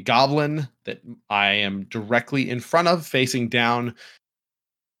a goblin that I am directly in front of, facing down,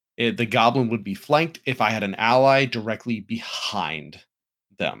 the goblin would be flanked if I had an ally directly behind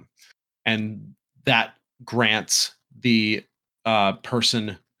them, and that grants the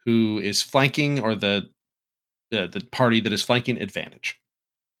person who is flanking, or the party that is flanking, advantage,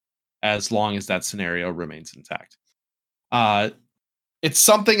 as long as that scenario remains intact. Uh, it's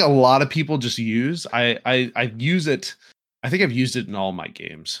something a lot of people just use. I use it. I think I've used it in all my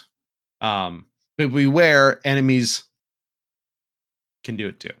games. But beware, enemies can do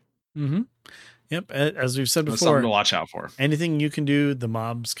it too. Mm-hmm. Yep. As we've said So that's something to before, watch out for. anything you can do, the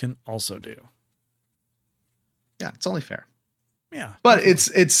mobs can also do. Yeah, it's only fair. Yeah, But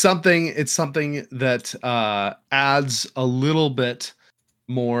definitely. it's something that adds a little bit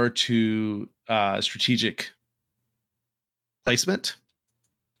more to strategic placement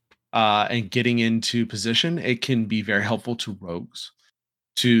and getting into position. It can be very helpful to rogues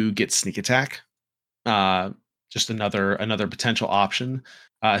to get sneak attack. Uh, just another potential option,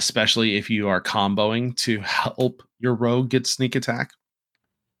 especially if you are comboing to help your rogue get sneak attack.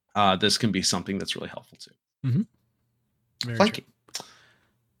 This can be something that's really helpful too. Mm-hmm. Very true. Flanking.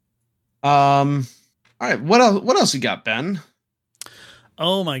 All right. What else? What else you got, Ben?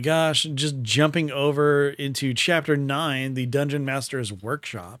 Oh my gosh, just jumping over into chapter 9, the Dungeon Master's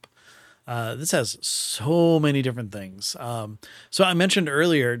Workshop. This has so many different things. So I mentioned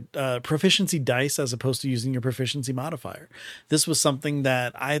earlier proficiency dice as opposed to using your proficiency modifier. This was something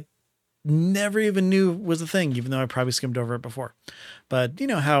that I never even knew was a thing, even though I probably skimmed over it before. But you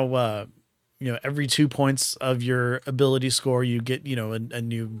know how every 2 points of your ability score, you get a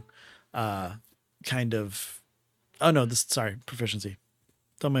new kind of proficiency.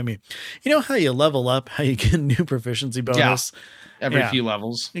 Don't mind me. You know how you level up, how you get a new proficiency Yeah, bonus? every Yeah, few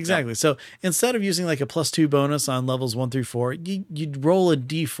levels. Yep. exactly. So instead of using like a +2 bonus on levels 1 through 4, you'd roll a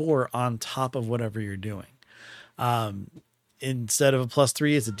d4 on top of whatever you're doing. Instead of a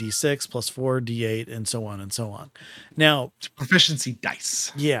 +3, it's a d6, +4, d8, and so on and so on. Now, Proficiency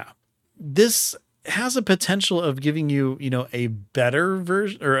dice. yeah, this has a potential of giving you, a better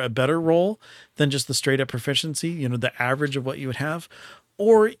version or a better roll than just the straight up proficiency, the average of what you would have,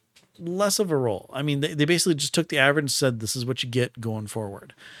 or less of a roll. I mean, they basically just took the average and said, this is what you get going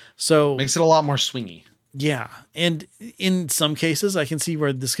forward. So Makes it a lot more swingy. yeah. And in some cases, I can see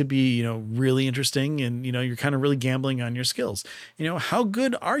where this could be, really interesting. And, you're kind of really gambling on your skills. How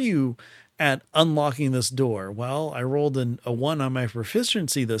good are you at unlocking this door? Well, I rolled a 1 on my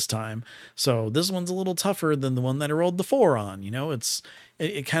proficiency this time. So this one's a little tougher than the one that I rolled the 4 on.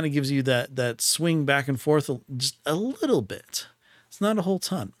 It kind of gives you that swing back and forth just a little bit. It's not a whole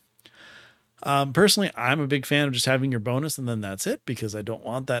ton. Personally, I'm a big fan of just having your bonus and then that's it, because I don't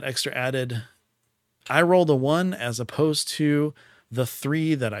want that extra added. I rolled a 1 as opposed to the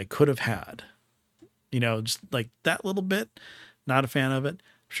 3 that I could have had. Just like that little bit. Not a fan of it.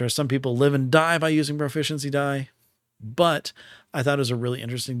 I'm sure some people live and die by using proficiency die, but I thought it was a really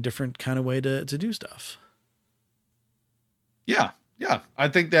interesting, different kind of way to do stuff. Yeah, yeah. I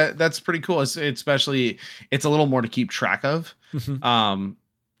think that that's pretty cool. Especially, it's a little more to keep track of. Mhm. Um,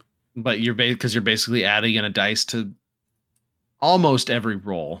 but because you're basically adding in a dice to almost every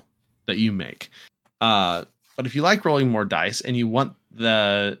roll that you make. Uh, but if you like rolling more dice and you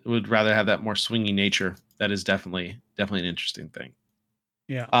would rather have that more swingy nature, that is definitely an interesting thing.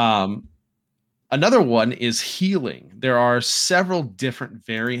 Yeah. Um, Another one is healing. There are several different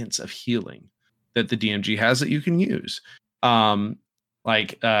variants of healing that the DMG has that you can use. Um,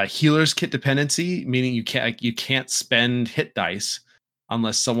 healer's kit dependency, meaning you can't spend hit dice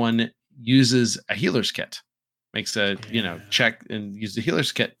unless someone uses a healer's kit. Makes a Yeah. check and use the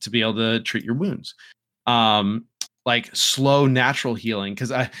healer's kit to be able to treat your wounds. Like slow natural healing,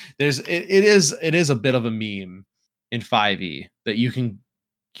 because I there's it is a bit of a meme in 5e that you can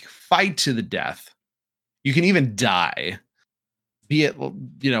fight to the death. You can even die, be it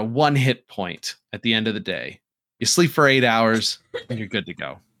one hit point at the end of the day. You sleep for 8 hours and you're good to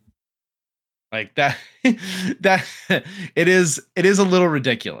go. Like that, that it is a little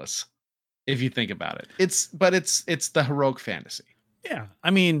ridiculous if you think about it. It's the heroic fantasy. Yeah. I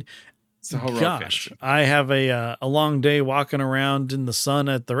mean, It's the heroic gosh, fantasy. I have a long day walking around in the sun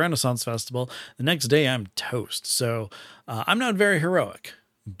at the Renaissance Festival. The next day, I'm toast. So I'm not very heroic,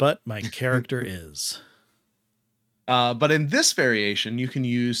 but my character is. But in this variation, you can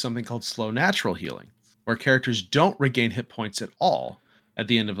use something called slow natural healing, where characters don't regain hit points at all at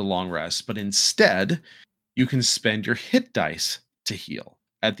the end of a long rest, but instead you can spend your hit dice to heal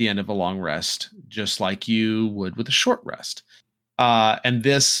at the end of a long rest, just like you would with a short rest. And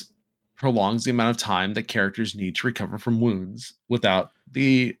this prolongs the amount of time that characters need to recover from wounds without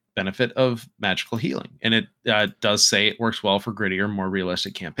the benefit of magical healing. And it does say it works well for grittier, more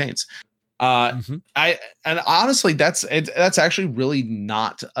realistic campaigns. Uh, Mhm. and honestly, that's actually really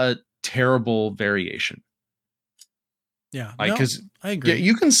not a terrible variation. Yeah. Like, No, because I agree.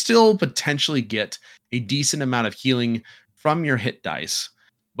 you can still potentially get a decent amount of healing from your hit dice,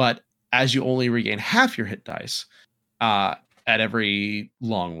 but as you only regain half your hit dice uh, at every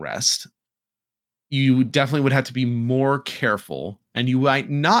long rest, you definitely would have to be more careful, and you might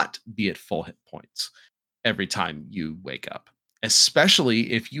not be at full hit points every time you wake up,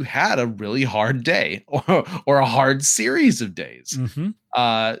 especially if you had a really hard day or a hard series of days. Hmm.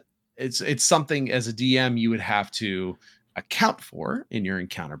 Uh, it's something as a DM you would have to account for in your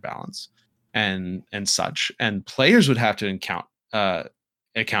encounter balance and such, and players would have to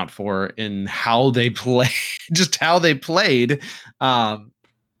account for in how they play, just how they played. Um,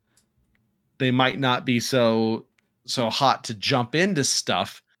 they might not be so hot to jump into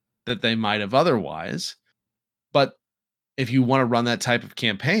stuff that they might have otherwise, but if you want to run that type of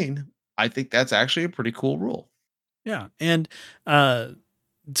campaign, I think that's actually a pretty cool rule. Yeah. And uh,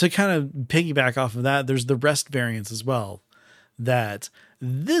 to kind of piggyback off of that, there's the rest variants as well. That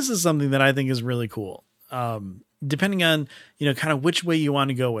this is something that I think is really cool. Depending on, kind of which way you want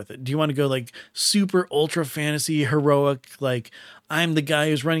to go with it. Do you want to go like super ultra fantasy heroic, like I'm the guy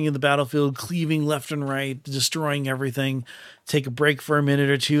who's running in the battlefield, cleaving left and right, destroying everything, take a break for a minute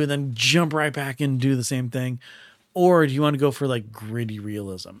or two, and then jump right back and do the same thing? Or do you want to go for like gritty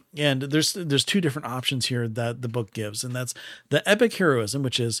realism? And there's two different options here that the book gives, and that's the epic heroism,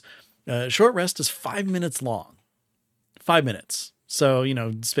 which is short rest is 5 minutes long. 5 minutes. So,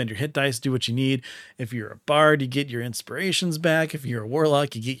 spend your hit dice, do what you need. If you're a bard, you get your inspirations back. If you're a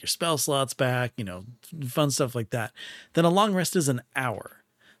warlock, you get your spell slots back, fun stuff like that. Then a long rest is an hour.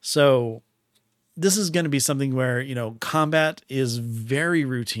 So this is going to be something where, combat is very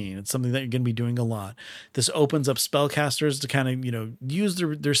routine. It's something that you're going to be doing a lot. This opens up spellcasters to kind of, use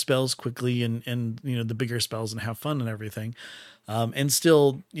their spells quickly and, the bigger spells and have fun and everything. And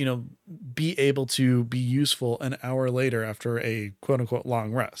still, be able to be useful an hour later after a quote unquote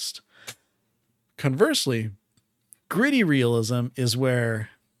long rest. Conversely, gritty realism is where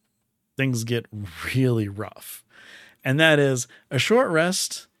things get really rough. And that is a short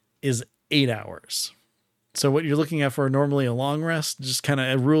rest is 8 hours. So what you're looking at for normally a long rest, just kind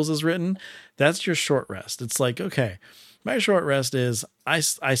of rules as written, that's your short rest. It's like, okay, my short rest is I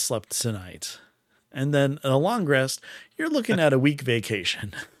slept tonight. And then a long rest, you're looking at a week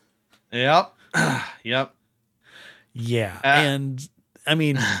vacation. Yep. Yep. Yeah. Uh, And I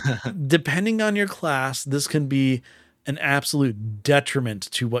mean, depending on your class, this can be an absolute detriment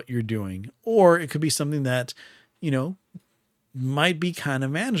to what you're doing. Or it could be something that, you know, might be kind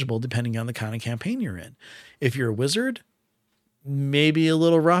of manageable depending on the kind of campaign you're in. If you're a wizard, maybe a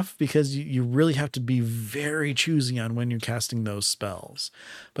little rough because you really have to be very choosy on when you're casting those spells.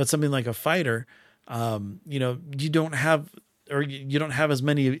 But something like a fighter, you don't have as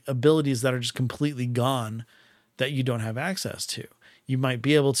many abilities that are just completely gone that you don't have access to. You might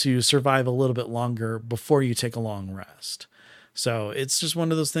be able to survive a little bit longer before you take a long rest. So it's just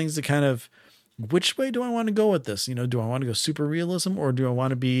one of those things that kind of, which way do I want to go with this? Do I want to go super realism, or do I want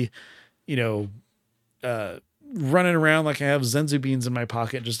to be, you know, running around like I have Zenzu beans in my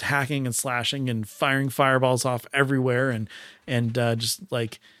pocket, just hacking and slashing and firing fireballs off everywhere, and just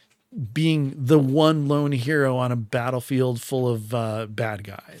like being the one lone hero on a battlefield full of bad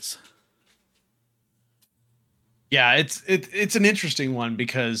guys. Yeah, it's an interesting one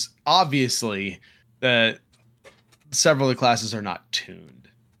because obviously the several of the classes are not tuned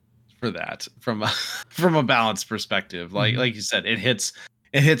for that from a from a balance perspective. Like you said, it's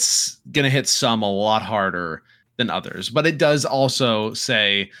gonna hit some a lot harder than others, but it does also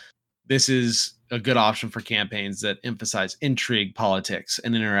say this is a good option for campaigns that emphasize intrigue, politics,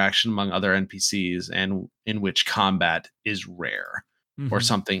 and interaction among other NPCs, and in which combat is rare or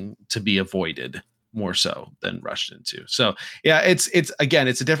something to be avoided more so than rushed into. So yeah, it's again,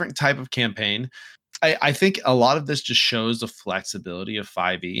 it's a different type of campaign. I think a lot of this just shows the flexibility of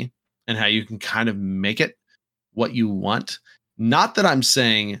 5e and how you can kind of make it what you want. Not that I'm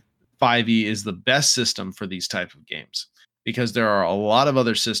saying 5e is the best system for these type of games, because there are a lot of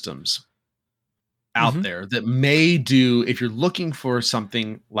other systems out there that may do, if you're looking for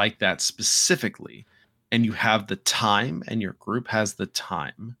something like that specifically, and you have the time and your group has the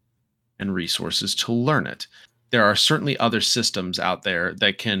time and resources to learn it. There are certainly other systems out there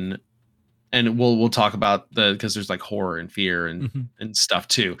that can, and we'll talk about because there's like horror and fear and stuff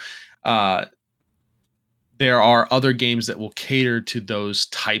too. There are other games that will cater to those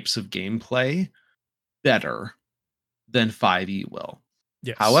types of gameplay better than 5e will.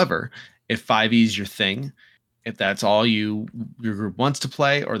 Yes. However, if 5e is your thing, if that's all your group wants to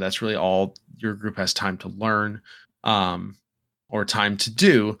play, or that's really all your group has time to learn, or time to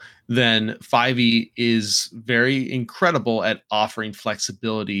do, then 5e is very incredible at offering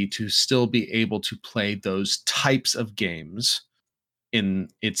flexibility to still be able to play those types of games in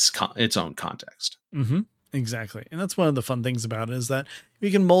its own context. Exactly. And that's one of the fun things about it, is that you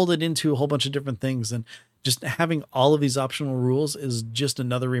can mold it into a whole bunch of different things. And just having all of these optional rules is just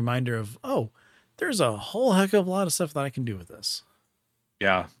another reminder of, oh, there's a whole heck of a lot of stuff that I can do with this.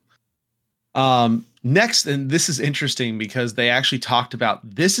 Yeah. Next, and this is interesting because they actually talked about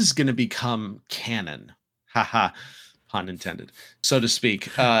this is going to become canon, haha, pun intended, so to speak,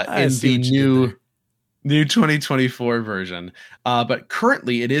 in the new 2024 version. But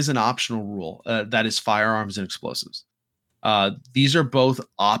currently, it is an optional rule that is firearms and explosives. These are both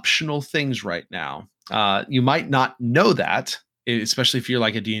optional things right now. You might not know that, especially if you're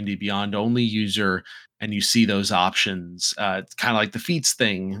like a D&D Beyond only user and you see those options. It's kind of like the feats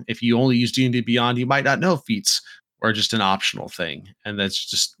thing. If you only use D&D Beyond, you might not know feats are just an optional thing, and that's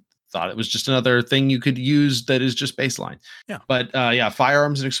just thought it was just another thing you could use that is just baseline. Yeah. But yeah,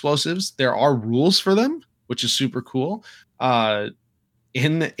 firearms and explosives, there are rules for them, which is super cool.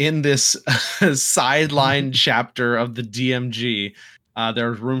 In this sideline chapter of the DMG,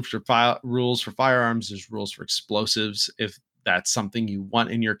 there's room for rules for firearms. There's rules for explosives if that's something you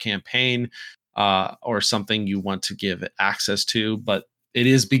want in your campaign, or something you want to give access to. But it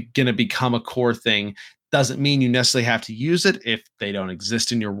is going to become a core thing. Doesn't mean you necessarily have to use it if they don't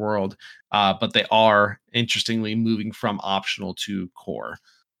exist in your world, but they are, interestingly, moving from optional to core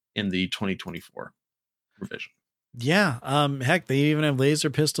in the 2024 revision. Yeah. Heck, they even have laser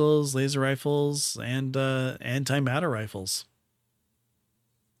pistols, laser rifles, and antimatter rifles.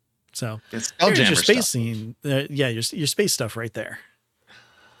 So it's there's your space scene. Yeah, your space stuff right there.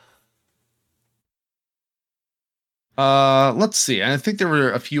 Let's see. And I think there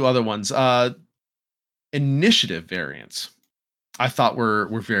were a few other ones. Initiative variants I thought were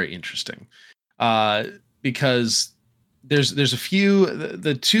very interesting. Because there's a few,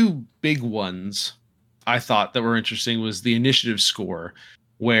 the two big ones I thought that were interesting was the initiative score,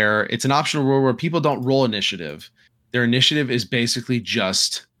 where it's an optional rule where people don't roll initiative. Their initiative is basically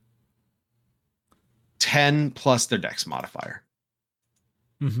just 10 plus their dex modifier.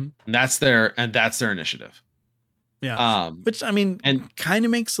 And that's their initiative. Yeah. Which, I mean, and kind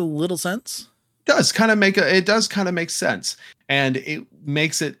of makes a little sense. It does kind of make sense. And it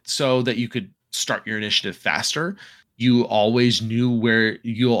makes it so that you could start your initiative faster. You'll always know where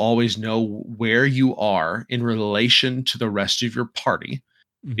you are in relation to the rest of your party,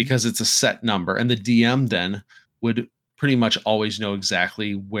 because it's a set number, and the DM then would pretty much always know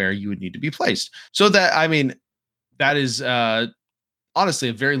exactly where you would need to be placed. So that, I mean, that is honestly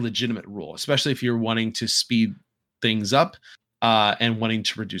a very legitimate rule, especially if you're wanting to speed things up and wanting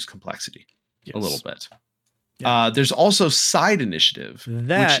to reduce complexity a little bit. Yeah. There's also side initiative,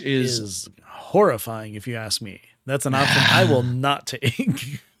 which is horrifying, if you ask me. That's an option I will not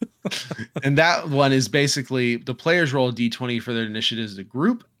take. And that one is basically the players roll a d20 for their initiative as a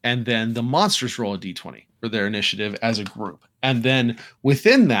group, and then the monsters roll a d20 for their initiative as a group. And then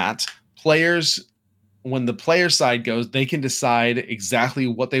within that, players, when the player side goes, they can decide exactly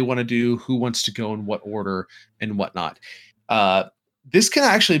what they want to do, who wants to go in what order, and whatnot. This can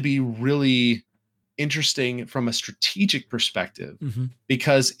actually be really interesting from a strategic perspective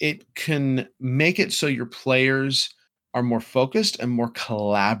because it can make it so your players are more focused and more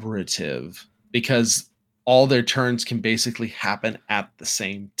collaborative because all their turns can basically happen at the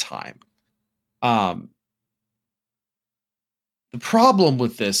same time. The problem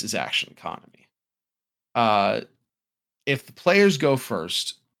with this is action economy. If the players go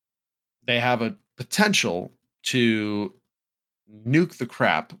first, they have a potential to nuke the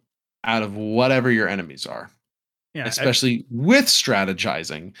crap out of whatever your enemies are. Yeah, especially with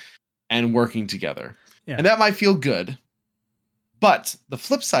strategizing and working together. Yeah. And that might feel good. But the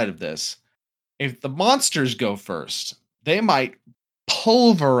flip side of this, if the monsters go first, they might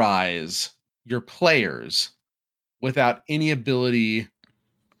pulverize your players without any ability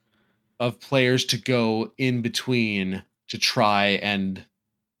of players to go in between to try and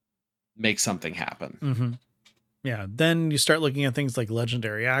make something happen. Yeah, then you start looking at things like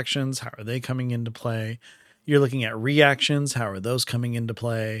legendary actions. How are they coming into play? You're looking at reactions. How are those coming into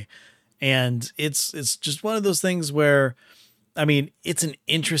play? And it's just one of those things where, I mean, it's an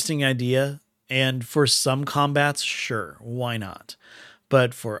interesting idea. And for some combats, sure, why not?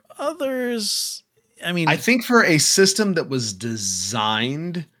 But for others, I mean, I think for a system that was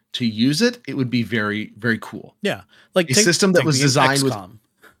designed to use it, it would be very, very cool. Yeah. Like a system that was designed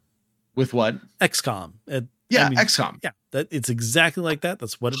with what? XCOM. XCOM. Yeah. It's exactly like that.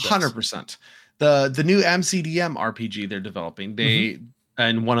 That's what it does. 100%. The new MCDM RPG they're developing, they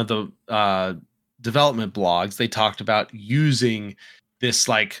in one of the development blogs, they talked about using this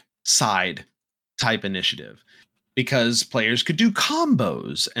like side type initiative because players could do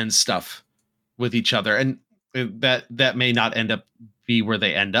combos and stuff with each other, and that may not end up be where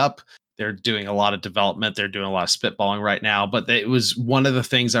they end up. They're doing a lot of development. They're doing a lot of spitballing right now, but it was one of the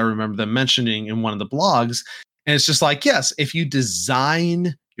things I remember them mentioning in one of the blogs. And it's just like, yes, if you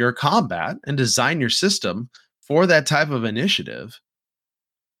design your combat and design your system for that type of initiative,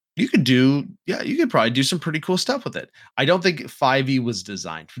 you could probably do some pretty cool stuff with it. I don't think 5e was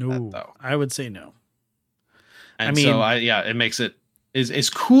designed for that, though. I would say no. And it makes it as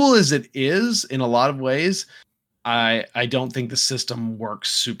cool as it is in a lot of ways. I don't think the system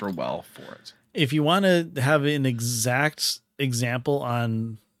works super well for it. If you want to have an exact example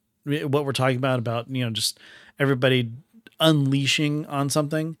on what we're talking about, just everybody unleashing on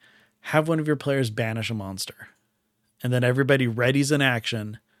something, have one of your players banish a monster, and then everybody readies an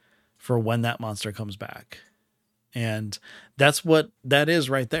action for when that monster comes back. And that's what that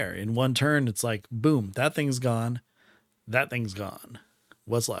is right there. In one turn, it's like, boom, that thing's gone. That thing's gone.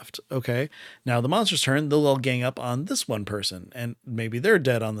 What's left? Okay. Now the monster's turn, they'll all gang up on this one person and maybe they're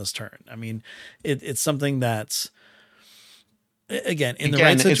dead on this turn. I mean, it's something that's, again, the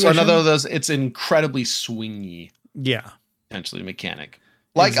right situation. It's one of those, it's incredibly swingy. Yeah. Potentially mechanic.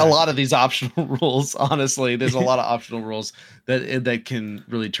 Like a lot of these optional rules, honestly, there's a lot of optional rules that can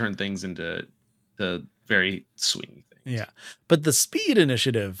really turn things into the very swingy things. Yeah. But the speed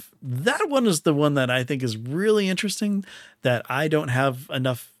initiative, that one is the one that I think is really interesting that I don't have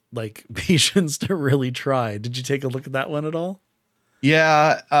enough like patience to really try. Did you take a look at that one at all?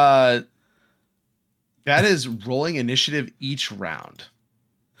 Yeah. That is rolling initiative each round.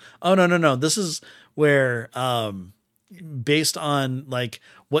 Oh, no. This is where, based on like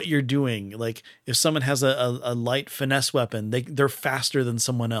what you're doing, like if someone has a light finesse weapon, they're faster than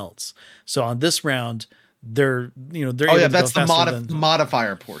someone else. So on this round, they're that's the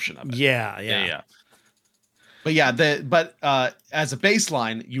modifier portion of it. Yeah. But as a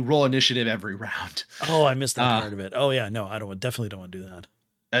baseline, you roll initiative every round. Oh, I missed that part of it. Oh yeah, no, definitely don't want to do that.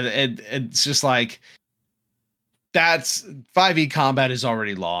 And it's just like that's 5e combat is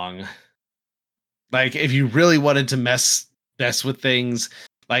already long. Like if you really wanted to mess with things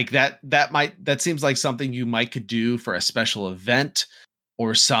like that seems like something you could do for a special event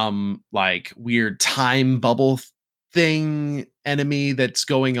or some like weird time bubble thing enemy that's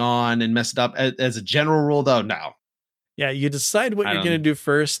going on and mess it up. As a general rule though, no. Yeah, you decide what you're going to do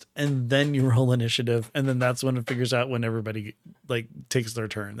first and then you roll initiative and then that's when it figures out when everybody like takes their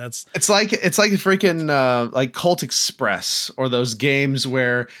turn. It's like a freaking like Cult Express or those games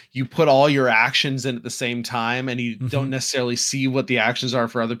where you put all your actions in at the same time and you don't necessarily see what the actions are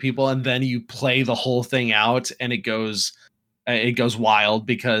for other people and then you play the whole thing out and it goes wild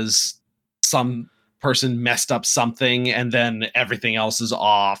because some person messed up something and then everything else is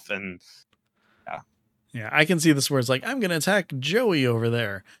off. And Yeah, I can see this where it's like, I'm going to attack Joey over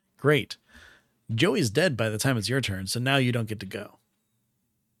there. Great. Joey's dead by the time it's your turn, so now you don't get to go.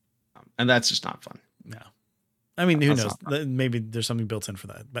 And that's just not fun. No. I mean, who knows? Maybe there's something built in for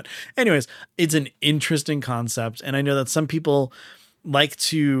that. But anyways, it's an interesting concept. And I know that some people like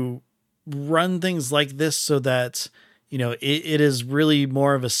to run things like this so that, you know, it is really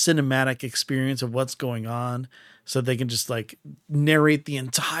more of a cinematic experience of what's going on. So they can just like narrate the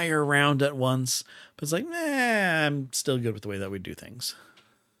entire round at once. But it's like, I'm still good with the way that we do things.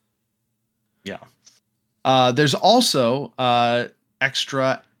 Yeah. There's also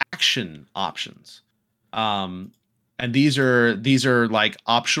extra action options. And these are like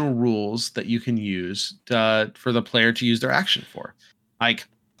optional rules that you can use for the player to use their action for, like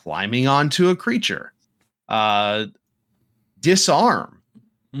climbing onto a creature. Disarm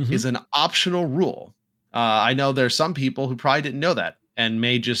is an optional rule. I know there's some people who probably didn't know that and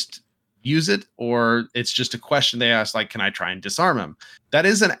may just use it, or it's just a question they ask, like, can I try and disarm him? That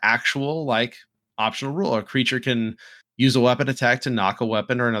is an actual like optional rule. A creature can use a weapon attack to knock a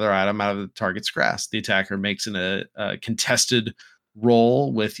weapon or another item out of the target's grasp. The attacker makes a contested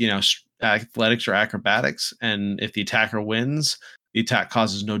roll with, you know, athletics or acrobatics, and if the attacker wins, the attack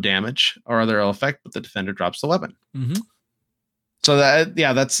causes no damage or other ill effect, but the defender drops the weapon. So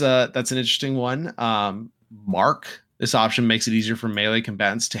that's an interesting one. Mark. This option makes it easier for melee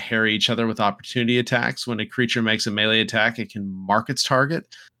combatants to harry each other with opportunity attacks. When a creature makes a melee attack, it can mark its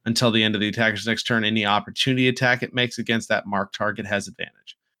target. Until the end of the attacker's next turn, any opportunity attack it makes against that marked target has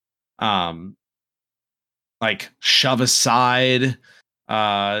advantage. Like shove aside.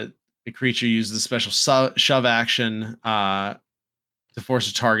 The creature uses a special shove action to force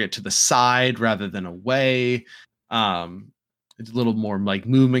a target to the side rather than away. It's a little more like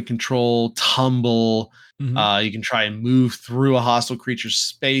movement control, tumble. You can try and move through a hostile creature's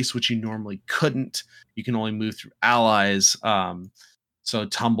space, which you normally couldn't. You can only move through allies. So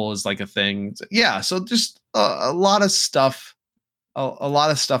tumble is like a thing. Yeah. So just a lot of stuff, a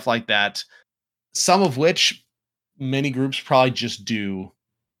lot of stuff like that. Some of which many groups probably just do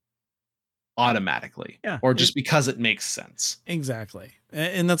automatically, or just because it makes sense. Exactly.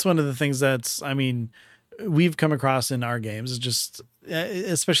 And that's one of the things that's, I mean, we've come across in our games is just,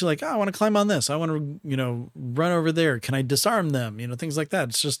 especially like, I want to climb on this. I want to, you know, run over there. Can I disarm them? You know, things like that.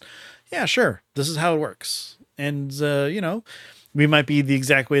 It's just, yeah, sure. This is how it works. And, you know, we might be the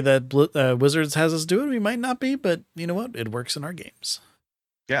exact way that Wizards has us do it. We might not be, but you know what? It works in our games.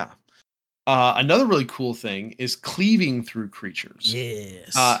 Yeah. Another really cool thing is cleaving through creatures.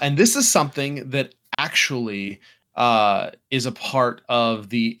 Yes. And this is something that actually is a part of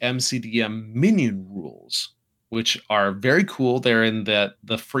the MCDM minion rules, which are very cool. They're in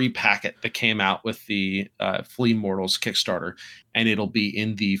the free packet that came out with the Flea Mortals Kickstarter, and it'll be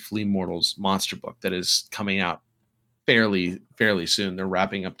in the Flea Mortals monster book that is coming out fairly soon. They're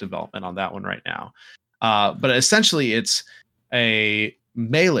wrapping up development on that one right now. But essentially, it's a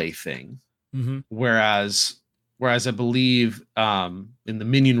melee thing. Whereas I believe in the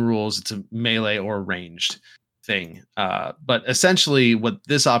minion rules, it's a melee or ranged thing. But essentially what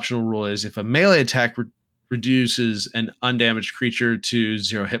this optional rule is, if a melee attack reduces an undamaged creature to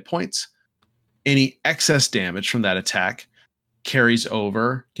 0 hit points, any excess damage from that attack can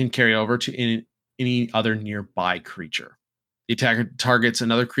carry over to any other nearby creature. The attacker targets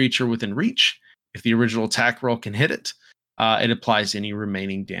another creature within reach. If the original attack roll can hit it, it applies any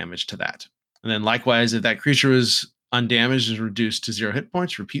remaining damage to that. And then likewise, if that creature is undamaged and reduced to 0 hit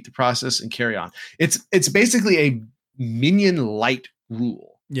points, repeat the process and carry on. It's basically a minion light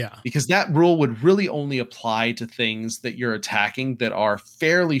rule. Yeah. Because that rule would really only apply to things that you're attacking that are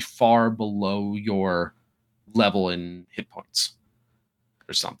fairly far below your level in hit points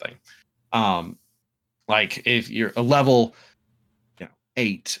or something. Like if you're a level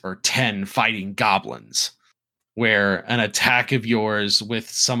 8 or 10 fighting goblins, where an attack of yours with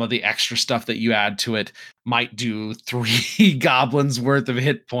some of the extra stuff that you add to it might do 3 goblins worth of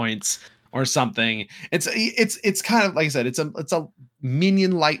hit points or something. It's kind of like I said, it's a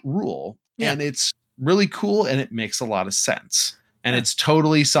minion light rule, and it's really cool, and it makes a lot of sense. And it's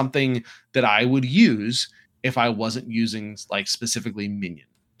totally something that I would use if I wasn't using like specifically minion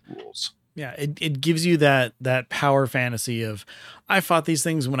rules. Yeah, it gives you that power fantasy of, I fought these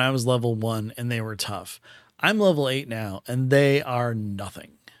things when I was level 1 and they were tough. I'm level 8 now and they are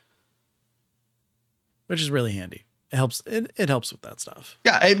nothing. Which is really handy. It helps with that stuff.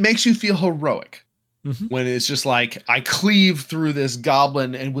 Yeah, it makes you feel heroic. When it's just like, I cleave through this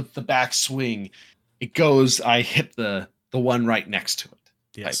goblin and with the back swing, it goes, I hit the one right next to it.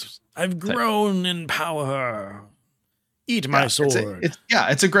 Yes. I've type. grown in power. Eat my Yeah, sword.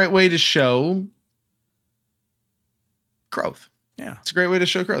 it's a great way to show growth. Yeah. It's a great way to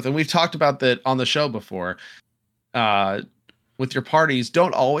show growth. And we've talked about that on the show before. With your parties,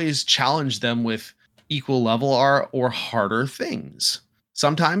 don't always challenge them with equal level or harder things.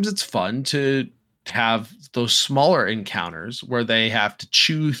 Sometimes it's fun to have those smaller encounters where they have to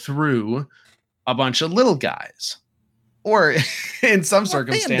chew through a bunch of little guys. Or in some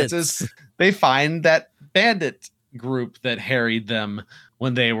circumstances, Bandits. they find that bandit group that harried them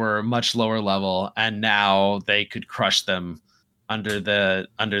when they were much lower level, and now they could crush them under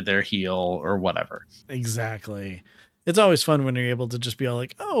their heel or whatever. Exactly. It's always fun when you're able to just be all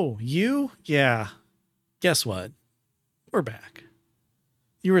like, oh, you? Yeah. Guess what? We're back.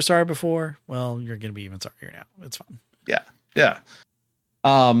 You were sorry before? Well, you're going to be even sorrier now. It's fun. Yeah. Yeah.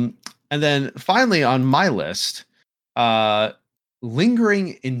 And then finally on my list,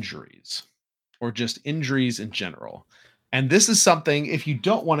 lingering injuries or just injuries in general. And this is something, if you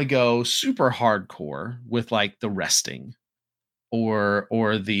don't want to go super hardcore with like the resting or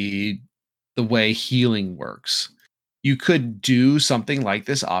the way healing works, you could do something like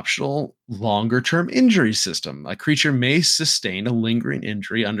this optional longer term injury system. A creature may sustain a lingering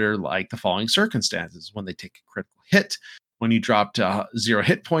injury under like the following circumstances: when they take a critical hit, when you drop to 0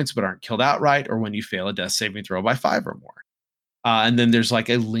 hit points but aren't killed outright, or when you fail a death saving throw by 5 or more. And then there's like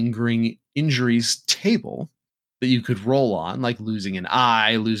a lingering injuries table that you could roll on, like losing an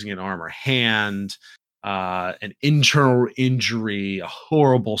eye, losing an arm or hand, an internal injury, a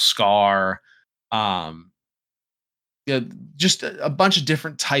horrible scar, um, yeah, just a bunch of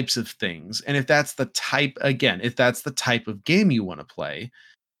different types of things. And if that's the type, again, if that's the type of game you want to play,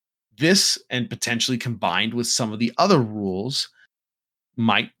 this and potentially combined with some of the other rules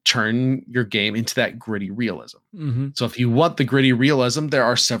might turn your game into that gritty realism. Mm-hmm. So if you want the gritty realism, there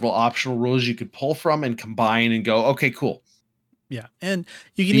are several optional rules you could pull from and combine and go, okay, cool. Yeah. And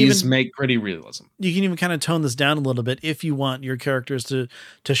you can These even make gritty realism. You can even kind of tone this down a little bit if you want your characters to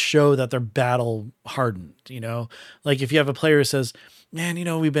show that they're battle hardened, you know? Like if you have a player who says, man, you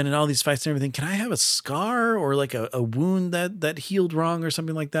know, we've been in all these fights and everything. Can I have a scar or like a wound that healed wrong or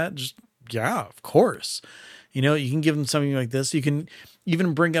something like that? Just, yeah, of course. You know, you can give them something like this. You can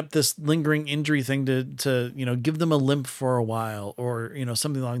even bring up this lingering injury thing to, you know, give them a limp for a while or, you know,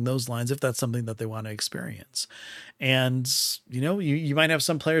 something along those lines, if that's something that they want to experience. And, you know, you might have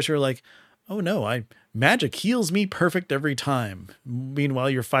some players who are like, oh no, magic heals me perfect every time. Meanwhile,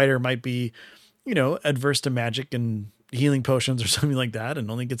 your fighter might be, you know, adverse to magic and healing potions or something like that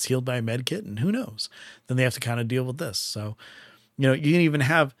and only gets healed by a med kit, and who knows? Then they have to kind of deal with this. So, you know, you can even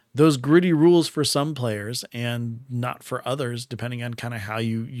have those gritty rules for some players and not for others, depending on kind of how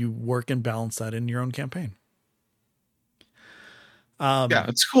you work and balance that in your own campaign. Yeah,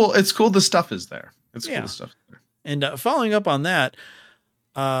 it's cool. It's cool the stuff is there. It's Yeah. cool the stuff is there. And following up on that,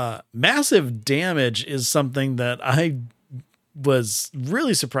 massive damage is something that I was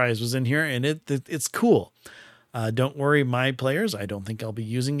really surprised was in here, and it's cool. Don't worry, my players. I don't think I'll be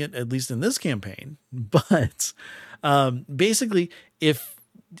using it, at least in this campaign. But basically, if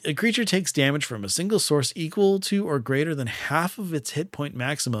a creature takes damage from a single source equal to or greater than half of its hit point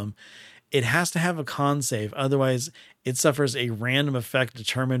maximum, it has to have a con save. Otherwise, it suffers a random effect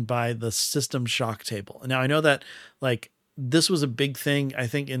determined by the system shock table. Now, I know that like this was a big thing, I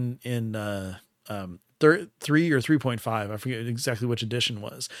think in 3 or 3.5, I forget exactly which edition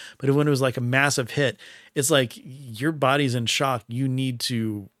was, but when it was like a massive hit, it's like your body's in shock. You need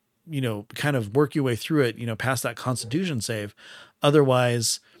to, you know, kind of work your way through it, you know, past that constitution save.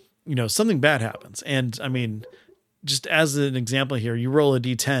 Otherwise, you know, something bad happens. And I mean, just as an example here, you roll a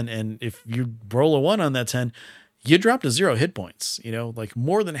D10, and if you roll a 1 on that 10, you drop to 0 hit points. You know, like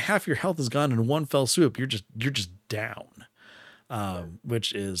more than half your health is gone in one fell swoop. You're just down,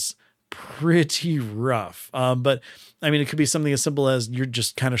 which is pretty rough. But I mean, it could be something as simple as you're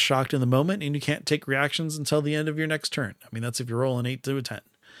just kind of shocked in the moment and you can't take reactions until the end of your next turn. I mean, that's if you roll an 8 to a 10.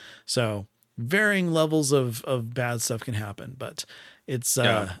 So varying levels of bad stuff can happen, but it's,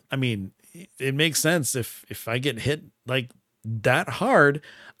 I mean, it makes sense. If I get hit like that hard,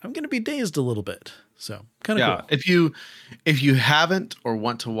 I'm going to be dazed a little bit. So kind of cool. If you haven't or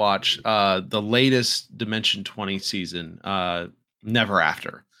want to watch the latest Dimension 20 season, Never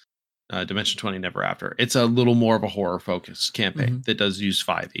After, Dimension 20 Never After, it's a little more of a horror focused campaign that does use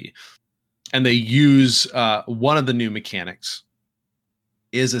 5e, and they use one of the new mechanics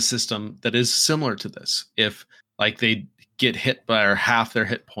is a system that is similar to this. If like they get hit by or half their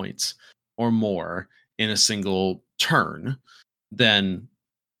hit points or more in a single turn, then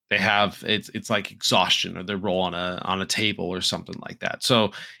They have it's like exhaustion, or they roll on a table or something like that.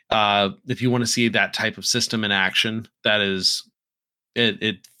 So if you want to see that type of system in action, that is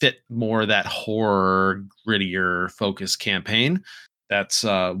it fit more that horror, grittier focus campaign. That's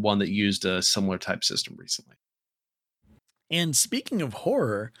one that used a similar type system recently. And speaking of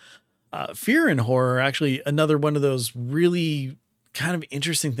horror, fear and horror are actually another one of those really kind of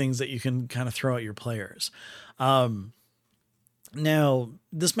interesting things that you can kind of throw at your players. Um, Now,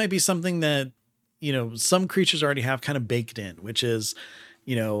 this might be something that, some creatures already have kind of baked in, which is,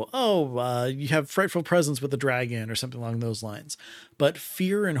 you have frightful presence with a dragon or something along those lines. But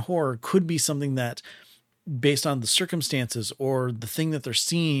fear and horror could be something that, based on the circumstances or the thing that they're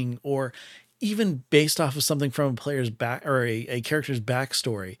seeing, or even based off of something from a player's back or a character's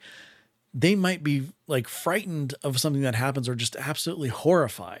backstory, they might be like frightened of something that happens or just absolutely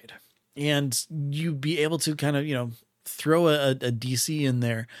horrified. And you be able to kind of, throw a DC in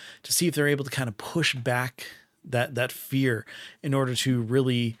there to see if they're able to kind of push back that fear in order to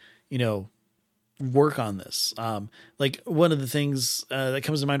really, work on this. Like one of the things that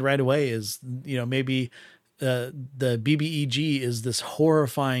comes to mind right away is, maybe the BBEG is this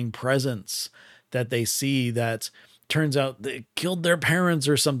horrifying presence that they see that turns out they killed their parents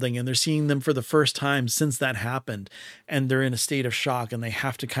or something, and they're seeing them for the first time since that happened, and they're in a state of shock, and they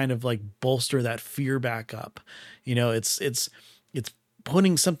have to kind of like bolster that fear back up. It's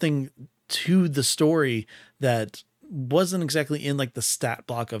putting something to the story that wasn't exactly in like the stat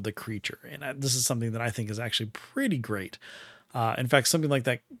block of the creature. And this is something that I think is actually pretty great. In fact, something like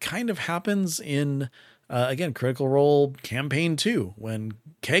that kind of happens in, again, Critical Role Campaign 2 when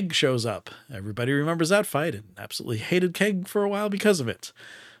Keg shows up. Everybody remembers that fight and absolutely hated Keg for a while because of it.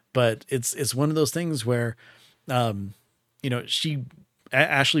 But it's one of those things where,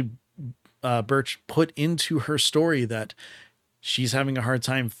 Ashley Birch put into her story that she's having a hard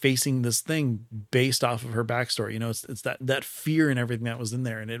time facing this thing based off of her backstory. It's that fear and everything that was in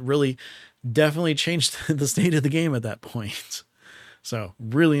there. And it really definitely changed the state of the game at that point. So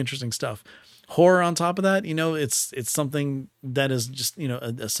really interesting stuff. Horror on top of that, it's something that is just,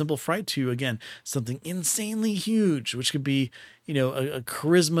 a simple fright to, again, something insanely huge, which could be, a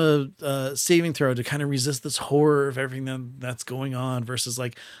charisma saving throw to kind of resist this horror of everything that's going on, versus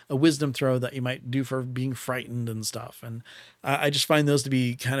like a wisdom throw that you might do for being frightened and stuff. And I just find those to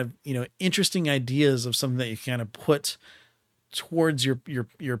be kind of, interesting ideas of something that you kind of put towards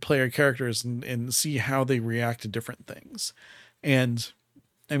your player characters and see how they react to different things. And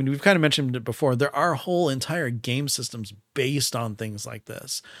I mean, we've kind of mentioned it before. There are whole entire game systems based on things like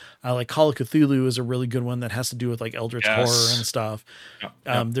this. Like Call of Cthulhu is a really good one that has to do with like Eldritch horror and stuff.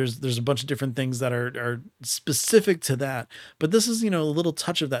 Yep. There's a bunch of different things that are specific to that, but this is, a little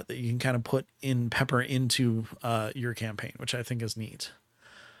touch of that you can kind of put in pepper into your campaign, which I think is neat.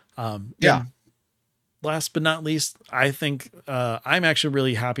 Yeah. Last but not least, I think I'm actually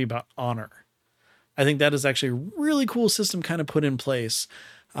really happy about Honor. I think that is actually a really cool system kind of put in place,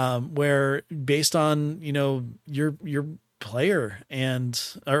 where based on, your player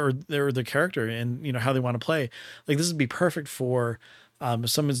or the character and, how they want to play, like this would be perfect for, if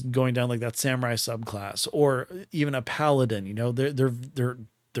someone's going down like that samurai subclass or even a paladin,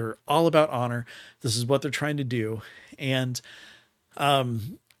 they're all about honor. This is what they're trying to do. And,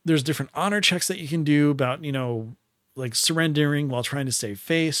 there's different honor checks that you can do about, like surrendering while trying to save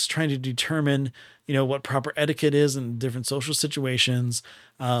face, trying to determine, what proper etiquette is in different social situations,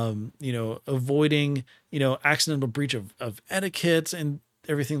 avoiding, accidental breach of etiquette and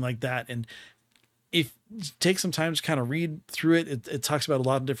everything like that. And if you take some time to kind of read through it, it talks about a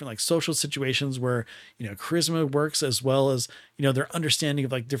lot of different like social situations where, charisma works, as well as, their understanding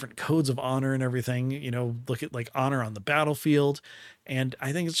of like different codes of honor and everything, look at like honor on the battlefield. And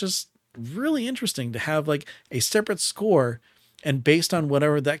I think it's just really interesting to have like a separate score, and based on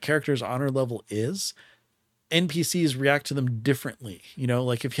whatever that character's honor level is, NPCs react to them differently.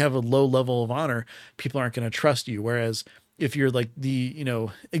 Like if you have a low level of honor, people aren't going to trust you. Whereas if you're like the,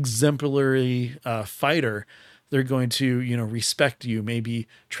 exemplary fighter, they're going to, respect you, maybe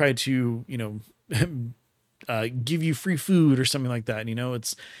try to, give you free food or something like that.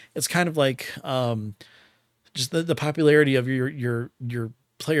 It's kind of like just the popularity of your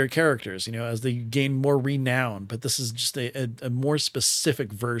player characters, as they gain more renown. But this is just a more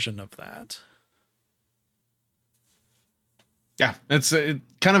specific version of that. Yeah, it's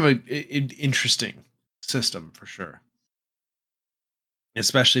kind of an interesting system for sure.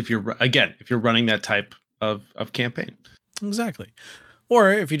 Especially if you're running that type of campaign. Exactly.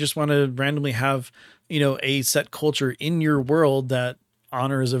 Or if you just want to randomly have, a set culture in your world that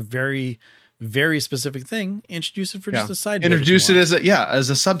honor is a very, very specific thing, introduce it for Yeah. just a side bit if you Introduce it want. as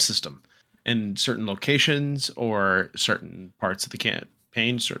a subsystem in certain locations or certain parts of the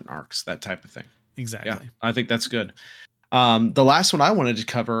campaign, certain arcs, that type of thing. Yeah, Exactly. I think that's good. The last one I wanted to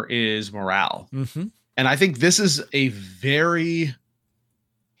cover is morale. Mm-hmm. And I think this is a very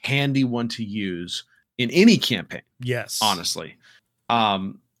handy one to use in any campaign, Yes. honestly.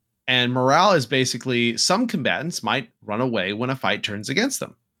 And morale is basically some combatants might run away when a fight turns against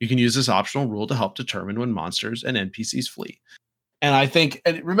them. You can use this optional rule to help determine when monsters and NPCs flee. And I think,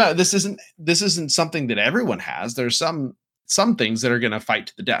 and remember, this isn't something that everyone has. There's some things that are going to fight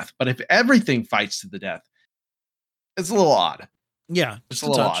to the death. But if everything fights to the death, it's a little odd. Yeah, It's just a a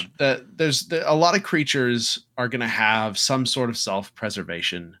little touch. odd. There's a lot of creatures are going to have some sort of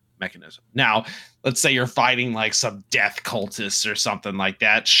self-preservation mechanism. Now, let's say you're fighting like some death cultists or something like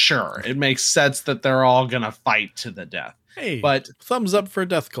that. Sure, it makes sense that they're all going to fight to the death. Hey, But thumbs up for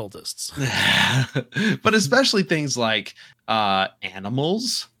death cultists. but especially things like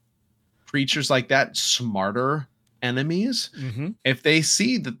animals, creatures like that, smarter enemies, Mm-hmm. if they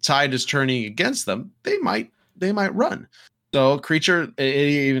see the tide is turning against them, they might run. So creature, it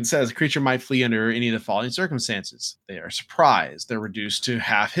even says a creature might flee under any of the following circumstances. They are surprised. They're reduced to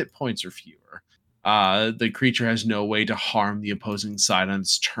half hit points or fewer. The creature has no way to harm the opposing side on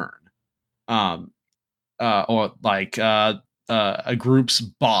its turn. Or like a group's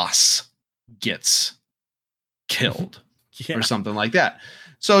boss gets killed Yeah. or something like that.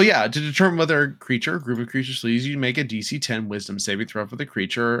 So yeah, to determine whether a creature or group of creatures flees, you make a DC 10 Wisdom saving throw for the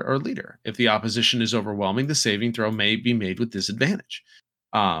creature or leader. If the opposition is overwhelming, the saving throw may be made with disadvantage.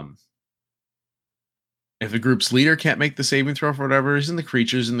 If the group's leader can't make the saving throw for whatever reason, the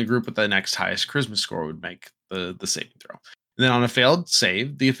creatures in the group with the next highest charisma score would make the saving throw. And then on a failed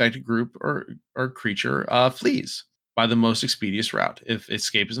save, the affected group or creature flees by the most expeditious route. If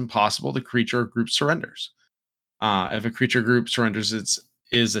escape is impossible, the creature or group surrenders. If a creature group surrenders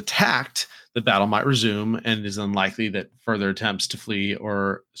is attacked, the battle might resume, and it is unlikely that further attempts to flee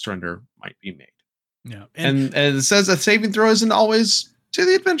or surrender might be made. Yeah. And it says that saving throw isn't always to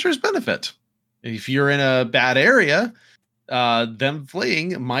the adventurer's benefit. If you're in a bad area, them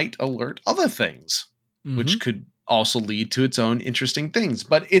fleeing might alert other things, which could also lead to its own interesting things.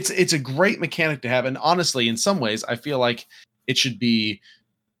 But it's a great mechanic to have. And honestly, in some ways, I feel like it should be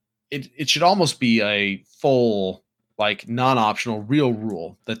it should almost be a full, like, non-optional real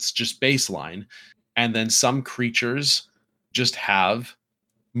rule that's just baseline, and then some creatures just have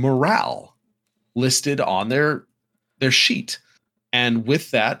morale listed on their sheet, and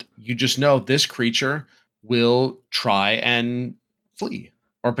with that you just know this creature will try and flee,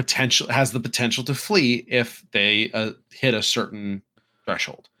 or has the potential to flee if they hit a certain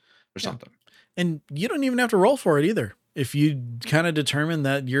threshold or Yeah. something. And you don't even have to roll for it either. If you kind of determine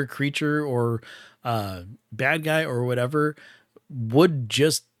that your creature or bad guy or whatever would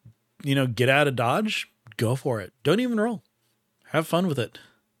just, get out of dodge, go for it. Don't even roll. Have fun with it.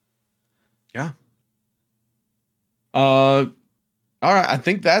 Yeah. All right, I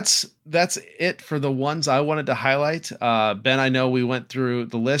think that's it for the ones I wanted to highlight. Ben, I know we went through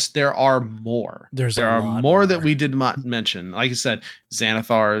the list. There are more. There's there a are lot more that more. we did not mention. Like I said,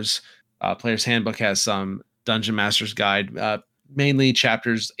 Xanathar's Player's Handbook has some Dungeon Master's Guide. Mainly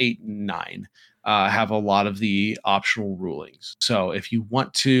chapters 8 and 9 have a lot of the optional rulings. So if you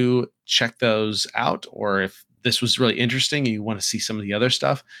want to check those out, or if this was really interesting and you want to see some of the other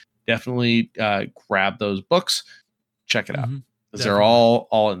stuff, definitely grab those books. Check it out. Mm-hmm. Because they're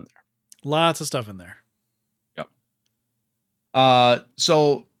all in there. Lots of stuff in there. Yep.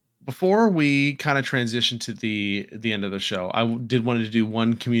 So before we kind of transition to the end of the show, I did want to do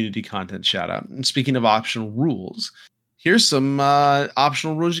one community content shout out. And speaking of optional rules, here's some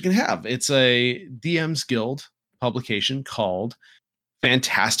optional rules you can have. It's a DM's Guild publication called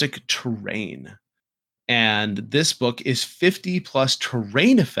Fantastic Terrain. And this book is 50 plus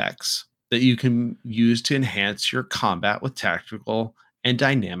terrain effects that you can use to enhance your combat with tactical and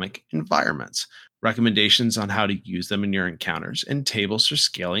dynamic environments. Recommendations on how to use them in your encounters, and tables for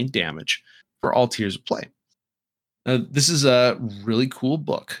scaling damage for all tiers of play. This is a really cool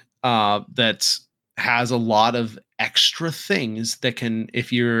book that has a lot of extra things that can,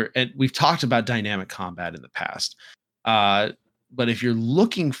 and we've talked about dynamic combat in the past. But if you're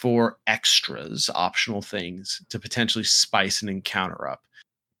looking for extras, optional things to potentially spice an encounter up,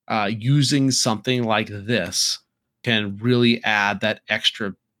 using something like this can really add that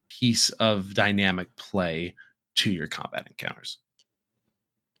extra piece of dynamic play to your combat encounters.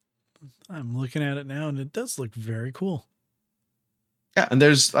 I'm looking at it now, and it does look very cool. Yeah, and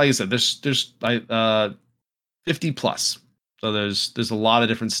there's, like I said, there's 50 plus, so there's a lot of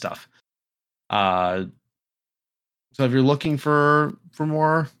different stuff. Uh, so if you're looking for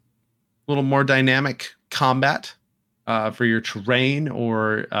more, a little more dynamic combat for your terrain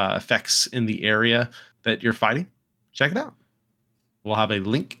or effects in the area that you're fighting, check it out. We'll have a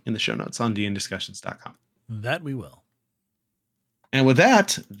link in the show notes on dndiscussions.com. That we will. And with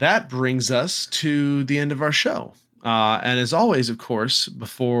that, that brings us to the end of our show. And as always, of course,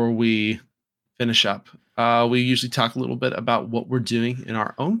 before we finish up, we usually talk a little bit about what we're doing in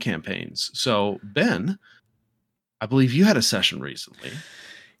our own campaigns. So, Ben, I believe you had a session recently.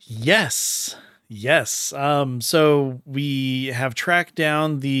 Yes. So we have tracked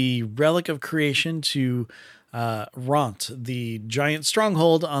down the Relic of Creation to Ront, the giant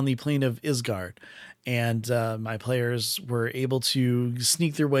stronghold on the plain of Isgard. And my players were able to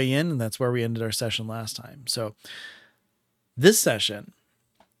sneak their way in, and that's where we ended our session last time. So this session,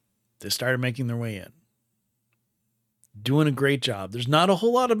 they started making their way in. Doing a great job. There's not a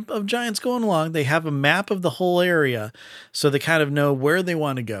whole lot of giants going along. They have a map of the whole area, so they kind of know where they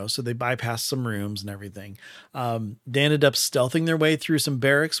want to go. So they bypass some rooms and everything. They ended up stealthing their way through some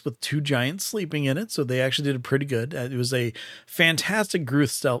barracks with 2 giants sleeping in it. So they actually did pretty good. It was a fantastic group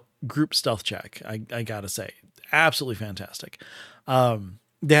stealth check. I gotta say, absolutely fantastic.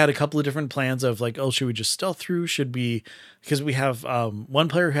 They had a couple of different plans of like, oh, should we just stealth through? Should we, because we have one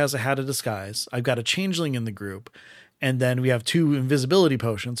player who has a hat of disguise. I've got a changeling in the group. And then we have 2 invisibility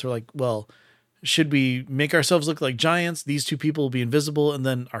potions. We're like, well, should we make ourselves look like giants? These 2 people will be invisible. And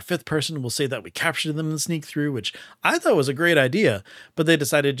then our 5th person will say that we captured them and sneak through, which I thought was a great idea, but they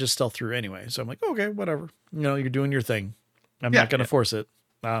decided to just stealth through anyway. So I'm like, okay, whatever. You're doing your thing. I'm not going to force it.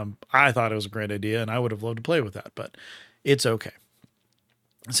 I thought it was a great idea and I would have loved to play with that, but it's okay.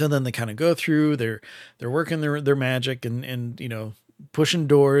 So then they kind of go through, they're working their magic and pushing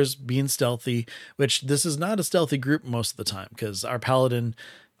doors, being stealthy, which this is not a stealthy group most of the time because our paladin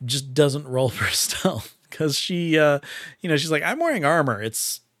just doesn't roll for stealth because she, she's like, I'm wearing armor.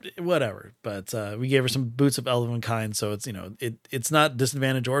 It's whatever. But we gave her some boots of elven kind. So it's, it's not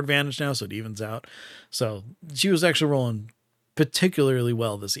disadvantage or advantage now. So it evens out. So she was actually rolling particularly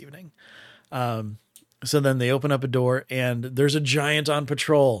well this evening. So then they open up a door and there's a giant on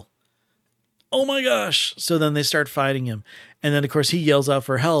patrol. Oh my gosh. So then they start fighting him. And then of course he yells out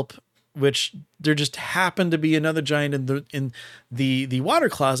for help, which there just happened to be another giant in the water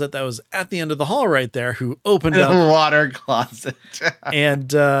closet that was at the end of the hall right there who opened up the water closet.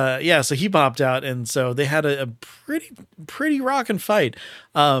 And so he popped out. And so they had a pretty rockin' fight.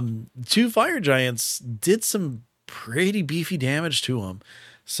 2 fire giants did some pretty beefy damage to him.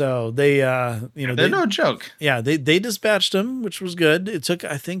 So they, they're no joke. Yeah. They dispatched him, which was good. It took,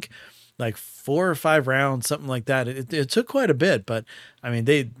 I think, like 4 or 5 rounds, something like that. It took quite a bit, but I mean,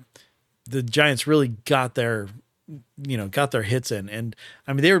 the giants really got their hits in. And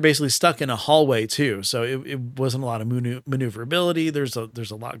I mean, they were basically stuck in a hallway too. So it wasn't a lot of maneuverability. There's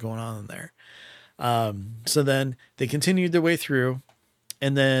a lot going on in there. So then they continued their way through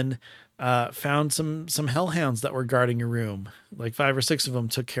and then found some hellhounds that were guarding a room. Like 5 or 6 of them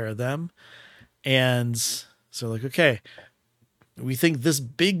took care of them. And so like, okay, we think this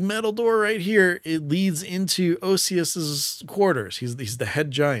big metal door right here, it leads into Osius's quarters. He's the head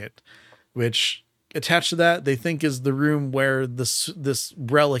giant, which attached to that, they think is the room where this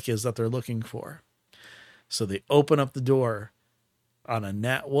relic is that they're looking for. So they open up the door on a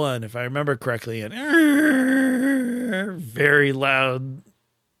nat 1, if I remember correctly, and very loud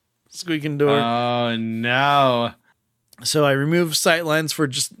squeaking door. Oh no. So I remove sight lines for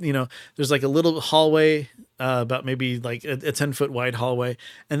just, there's like a little hallway, about maybe like a 10-foot wide hallway,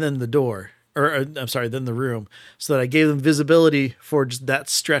 and then the door, then the room, so that I gave them visibility for just that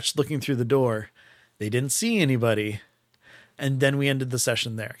stretch looking through the door. They didn't see anybody. And then we ended the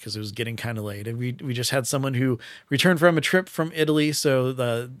session there because it was getting kind of late. And we just had someone who returned from a trip from Italy. So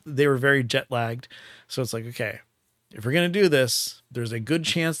they were very jet lagged. So it's like, okay, if we're going to do this, there's a good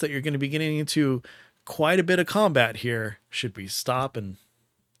chance that you're going to be getting into quite a bit of combat here. Should we stop and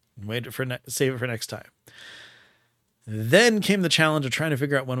wait for save it for next time? Then came the challenge of trying to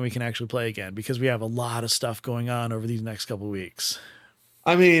figure out when we can actually play again, because we have a lot of stuff going on over these next couple of weeks.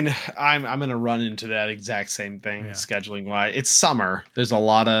 I mean, I'm going to run into that exact same thing, scheduling wise. It's summer. There's a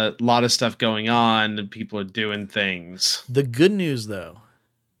lot of stuff going on and people are doing things. The good news though,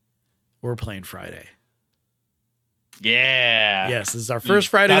 we're playing Friday. Yeah. Yes, this is our first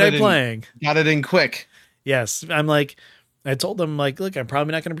Friday night playing. Got it in quick. Yes. I told them, like, look, I'm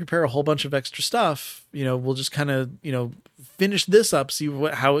probably not going to prepare a whole bunch of extra stuff. We'll just kind of, finish this up, see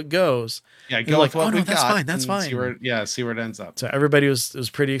how it goes. Yeah, go with what we that's got. fine. That's fine. See where it ends up. So everybody was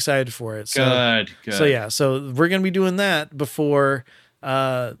pretty excited for it. Good. So we're going to be doing that before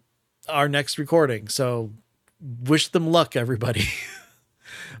our next recording. So wish them luck, everybody.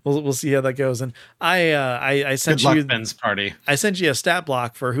 We'll see how that goes. And I sent Good luck, you Ben's party. I sent you a stat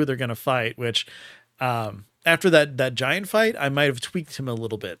block for who they're going to fight, which after that giant fight, I might have tweaked him a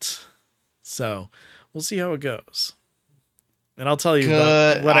little bit. So we'll see how it goes. And I'll tell you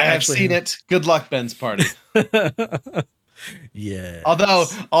Good. about what I have seen it. Good luck, Ben's party. Yeah.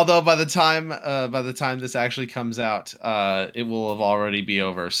 Although by the time this actually comes out, it will have already be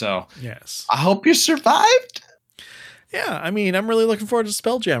over. So yes, I hope you survived. Yeah, I mean, I'm really looking forward to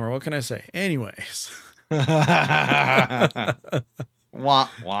Spelljammer. What can I say? Anyways. Wah,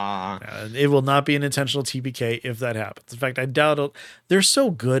 wah. It will not be an intentional TPK if that happens. In fact, I doubt it. They're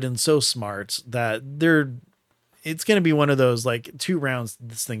so good and so smart that it's going to be one of those like 2 rounds,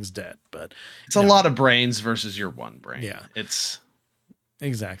 this thing's dead. But it's a lot of brains versus your one brain. Yeah, it's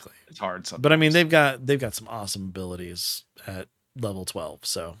exactly. It's hard sometimes. But I mean, they've got some awesome abilities at level 12.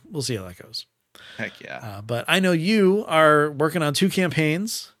 So we'll see how that goes. Heck yeah. But I know you are working on 2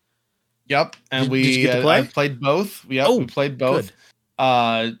 campaigns. Yep. And did you get to play? I played both. Yep, we played both.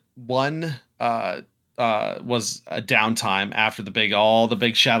 Good. One was a downtime after all the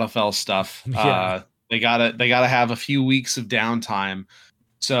big Shadowfell stuff. Yeah. They gotta have a few weeks of downtime.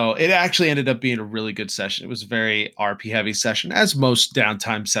 So it actually ended up being a really good session. It was a very RP heavy session, as most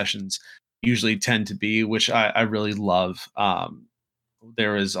downtime sessions usually tend to be, which I really love.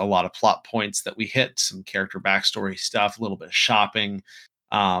 There is a lot of plot points that we hit, some character backstory stuff, a little bit of shopping,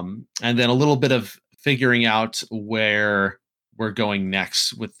 and then a little bit of figuring out where we're going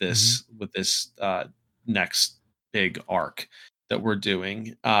next with this next big arc that we're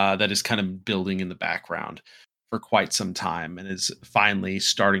doing that is kind of building in the background for quite some time and is finally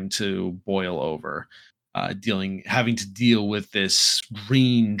starting to boil over. Having to deal with this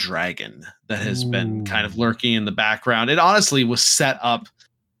green dragon that has been kind of lurking in the background. It honestly was set up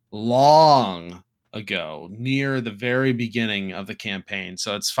long ago, near the very beginning of the campaign.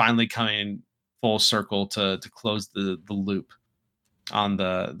 So it's finally coming full circle to close the loop on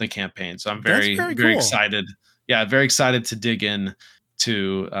the campaign. So I'm very cool. Excited. Yeah, very excited to dig in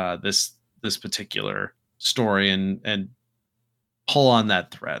to this particular story and pull on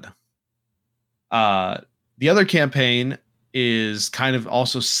that thread. The other campaign is kind of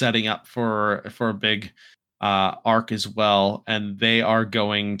also setting up for a big arc as well, and they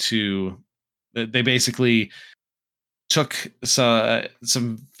basically took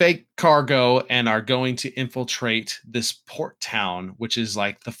some fake cargo and are going to infiltrate this port town, which is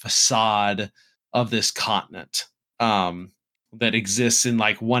like the facade of this continent that exists in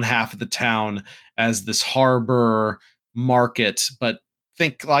like one half of the town as this harbor market, but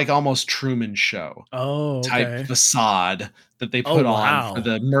think like almost Truman Show type facade that they put on for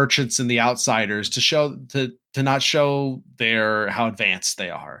the merchants and the outsiders to show to not show how advanced they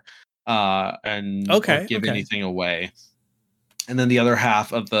are and not give anything away. And then the other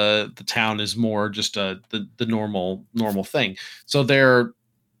half of the town is more just the normal thing. So the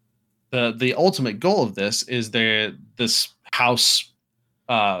ultimate goal of this is this house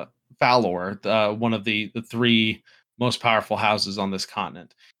Valor, one of the 3 most powerful houses on this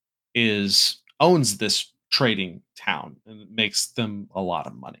continent, owns this trading town, and it makes them a lot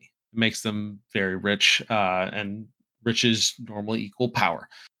of money. It makes them very rich, and riches normally equal power.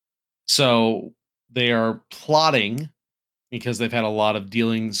 So they are plotting, because they've had a lot of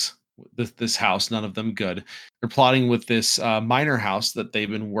dealings with this house, none of them good. They're plotting with this minor house that they've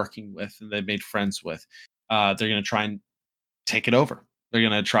been working with and they've made friends with. They're going to try and take it over. They're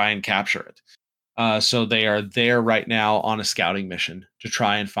going to try and capture it. So they are there right now on a scouting mission to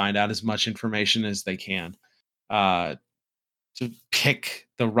try and find out as much information as they can, to pick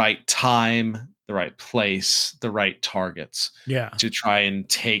the right time, the right place, the right targets. Yeah. To try and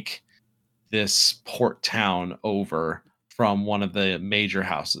take this port town over from one of the major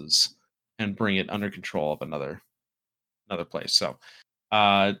houses and bring it under control of another place. So,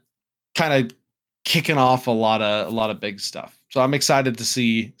 kind of kicking off a lot of big stuff. So I'm excited to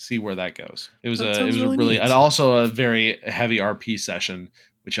see where that goes. It was really and also a very heavy RP session,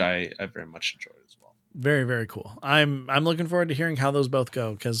 which I very much enjoyed as well. Very, very cool. I'm looking forward to hearing how those both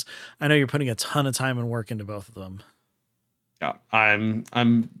go, because I know you're putting a ton of time and work into both of them. Yeah,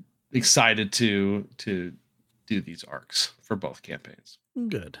 I'm excited to do these arcs for both campaigns.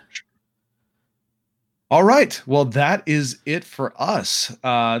 Good. All right. Well, that is it for us.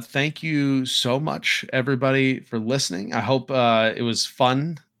 Thank you so much, everybody, for listening. I hope it was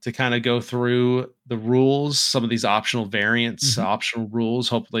fun to kind of go through the rules, some of these optional variants, optional rules.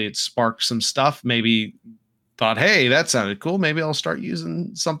 Hopefully it sparked some stuff. Maybe thought, hey, that sounded cool. Maybe I'll start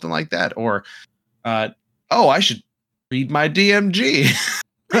using something like that. Or, I should read my DMG.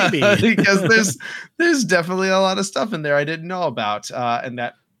 Maybe. because there's definitely a lot of stuff in there I didn't know about, and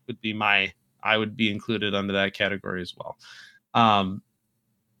that would be I would be included under that category as well.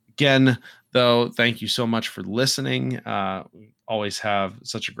 Again, though, thank you so much for listening. We always have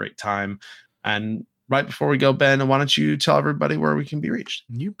such a great time. And right before we go, Ben, why don't you tell everybody where we can be reached?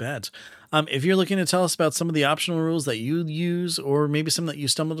 You bet. If you're looking to tell us about some of the optional rules that you use, or maybe some that you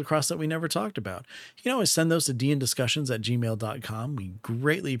stumbled across that we never talked about, you can always send those to dndiscussions@gmail.com. We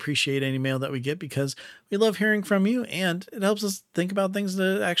greatly appreciate any mail that we get because we love hearing from you, and it helps us think about things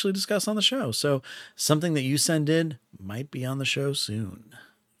to actually discuss on the show. So something that you send in might be on the show soon.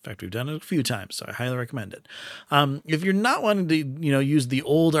 In fact, we've done it a few times, so I highly recommend it. If you're not wanting to, use the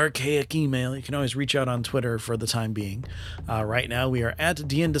old archaic email, you can always reach out on Twitter for the time being. Right now, we are at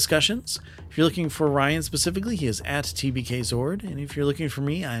DN Discussions. If you're looking for Ryan specifically, he is at TBKZord. And if you're looking for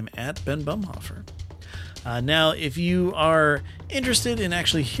me, I'm at Ben Bumhofer. Now, if you are interested in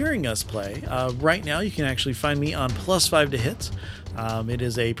actually hearing us play, right now you can actually find me on +5 to hit. It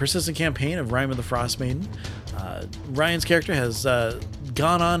is a persistent campaign of Rime of the Frost Maiden. Ryan's character has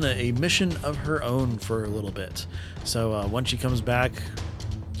gone on a mission of her own for a little bit. So once she comes back,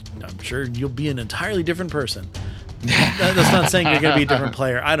 I'm sure you'll be an entirely different person. That's not saying you're going to be a different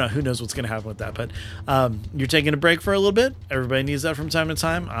player. I don't know. Who knows what's going to happen with that. But you're taking a break for a little bit. Everybody needs that from time to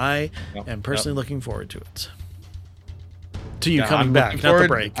time. I am personally looking forward to it. To you coming back, not the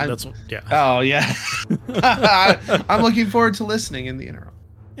break. Yeah. Oh, yeah. I'm looking forward to listening in the interim.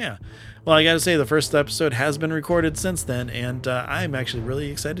 Yeah. Well, I got to say, the first episode has been recorded since then, and I'm actually really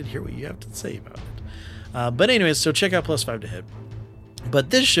excited to hear what you have to say about it. But anyways, so check out +5 to hit.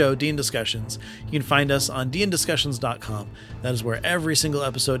 But this show, DN Discussions, you can find us on dndiscussions.com. That is where every single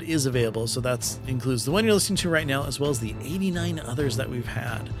episode is available. So that includes the one you're listening to right now, as well as the 89 others that we've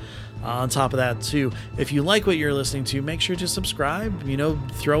had. On top of that, too, if you like what you're listening to, make sure to subscribe.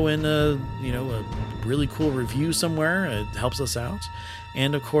 Throw in a really cool review somewhere. It helps us out.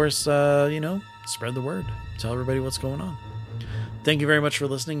 And of course, spread the word. Tell everybody what's going on. Thank you very much for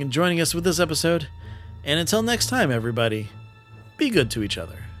listening and joining us with this episode. And until next time, everybody, be good to each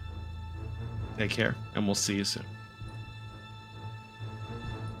other. Take care, and we'll see you soon.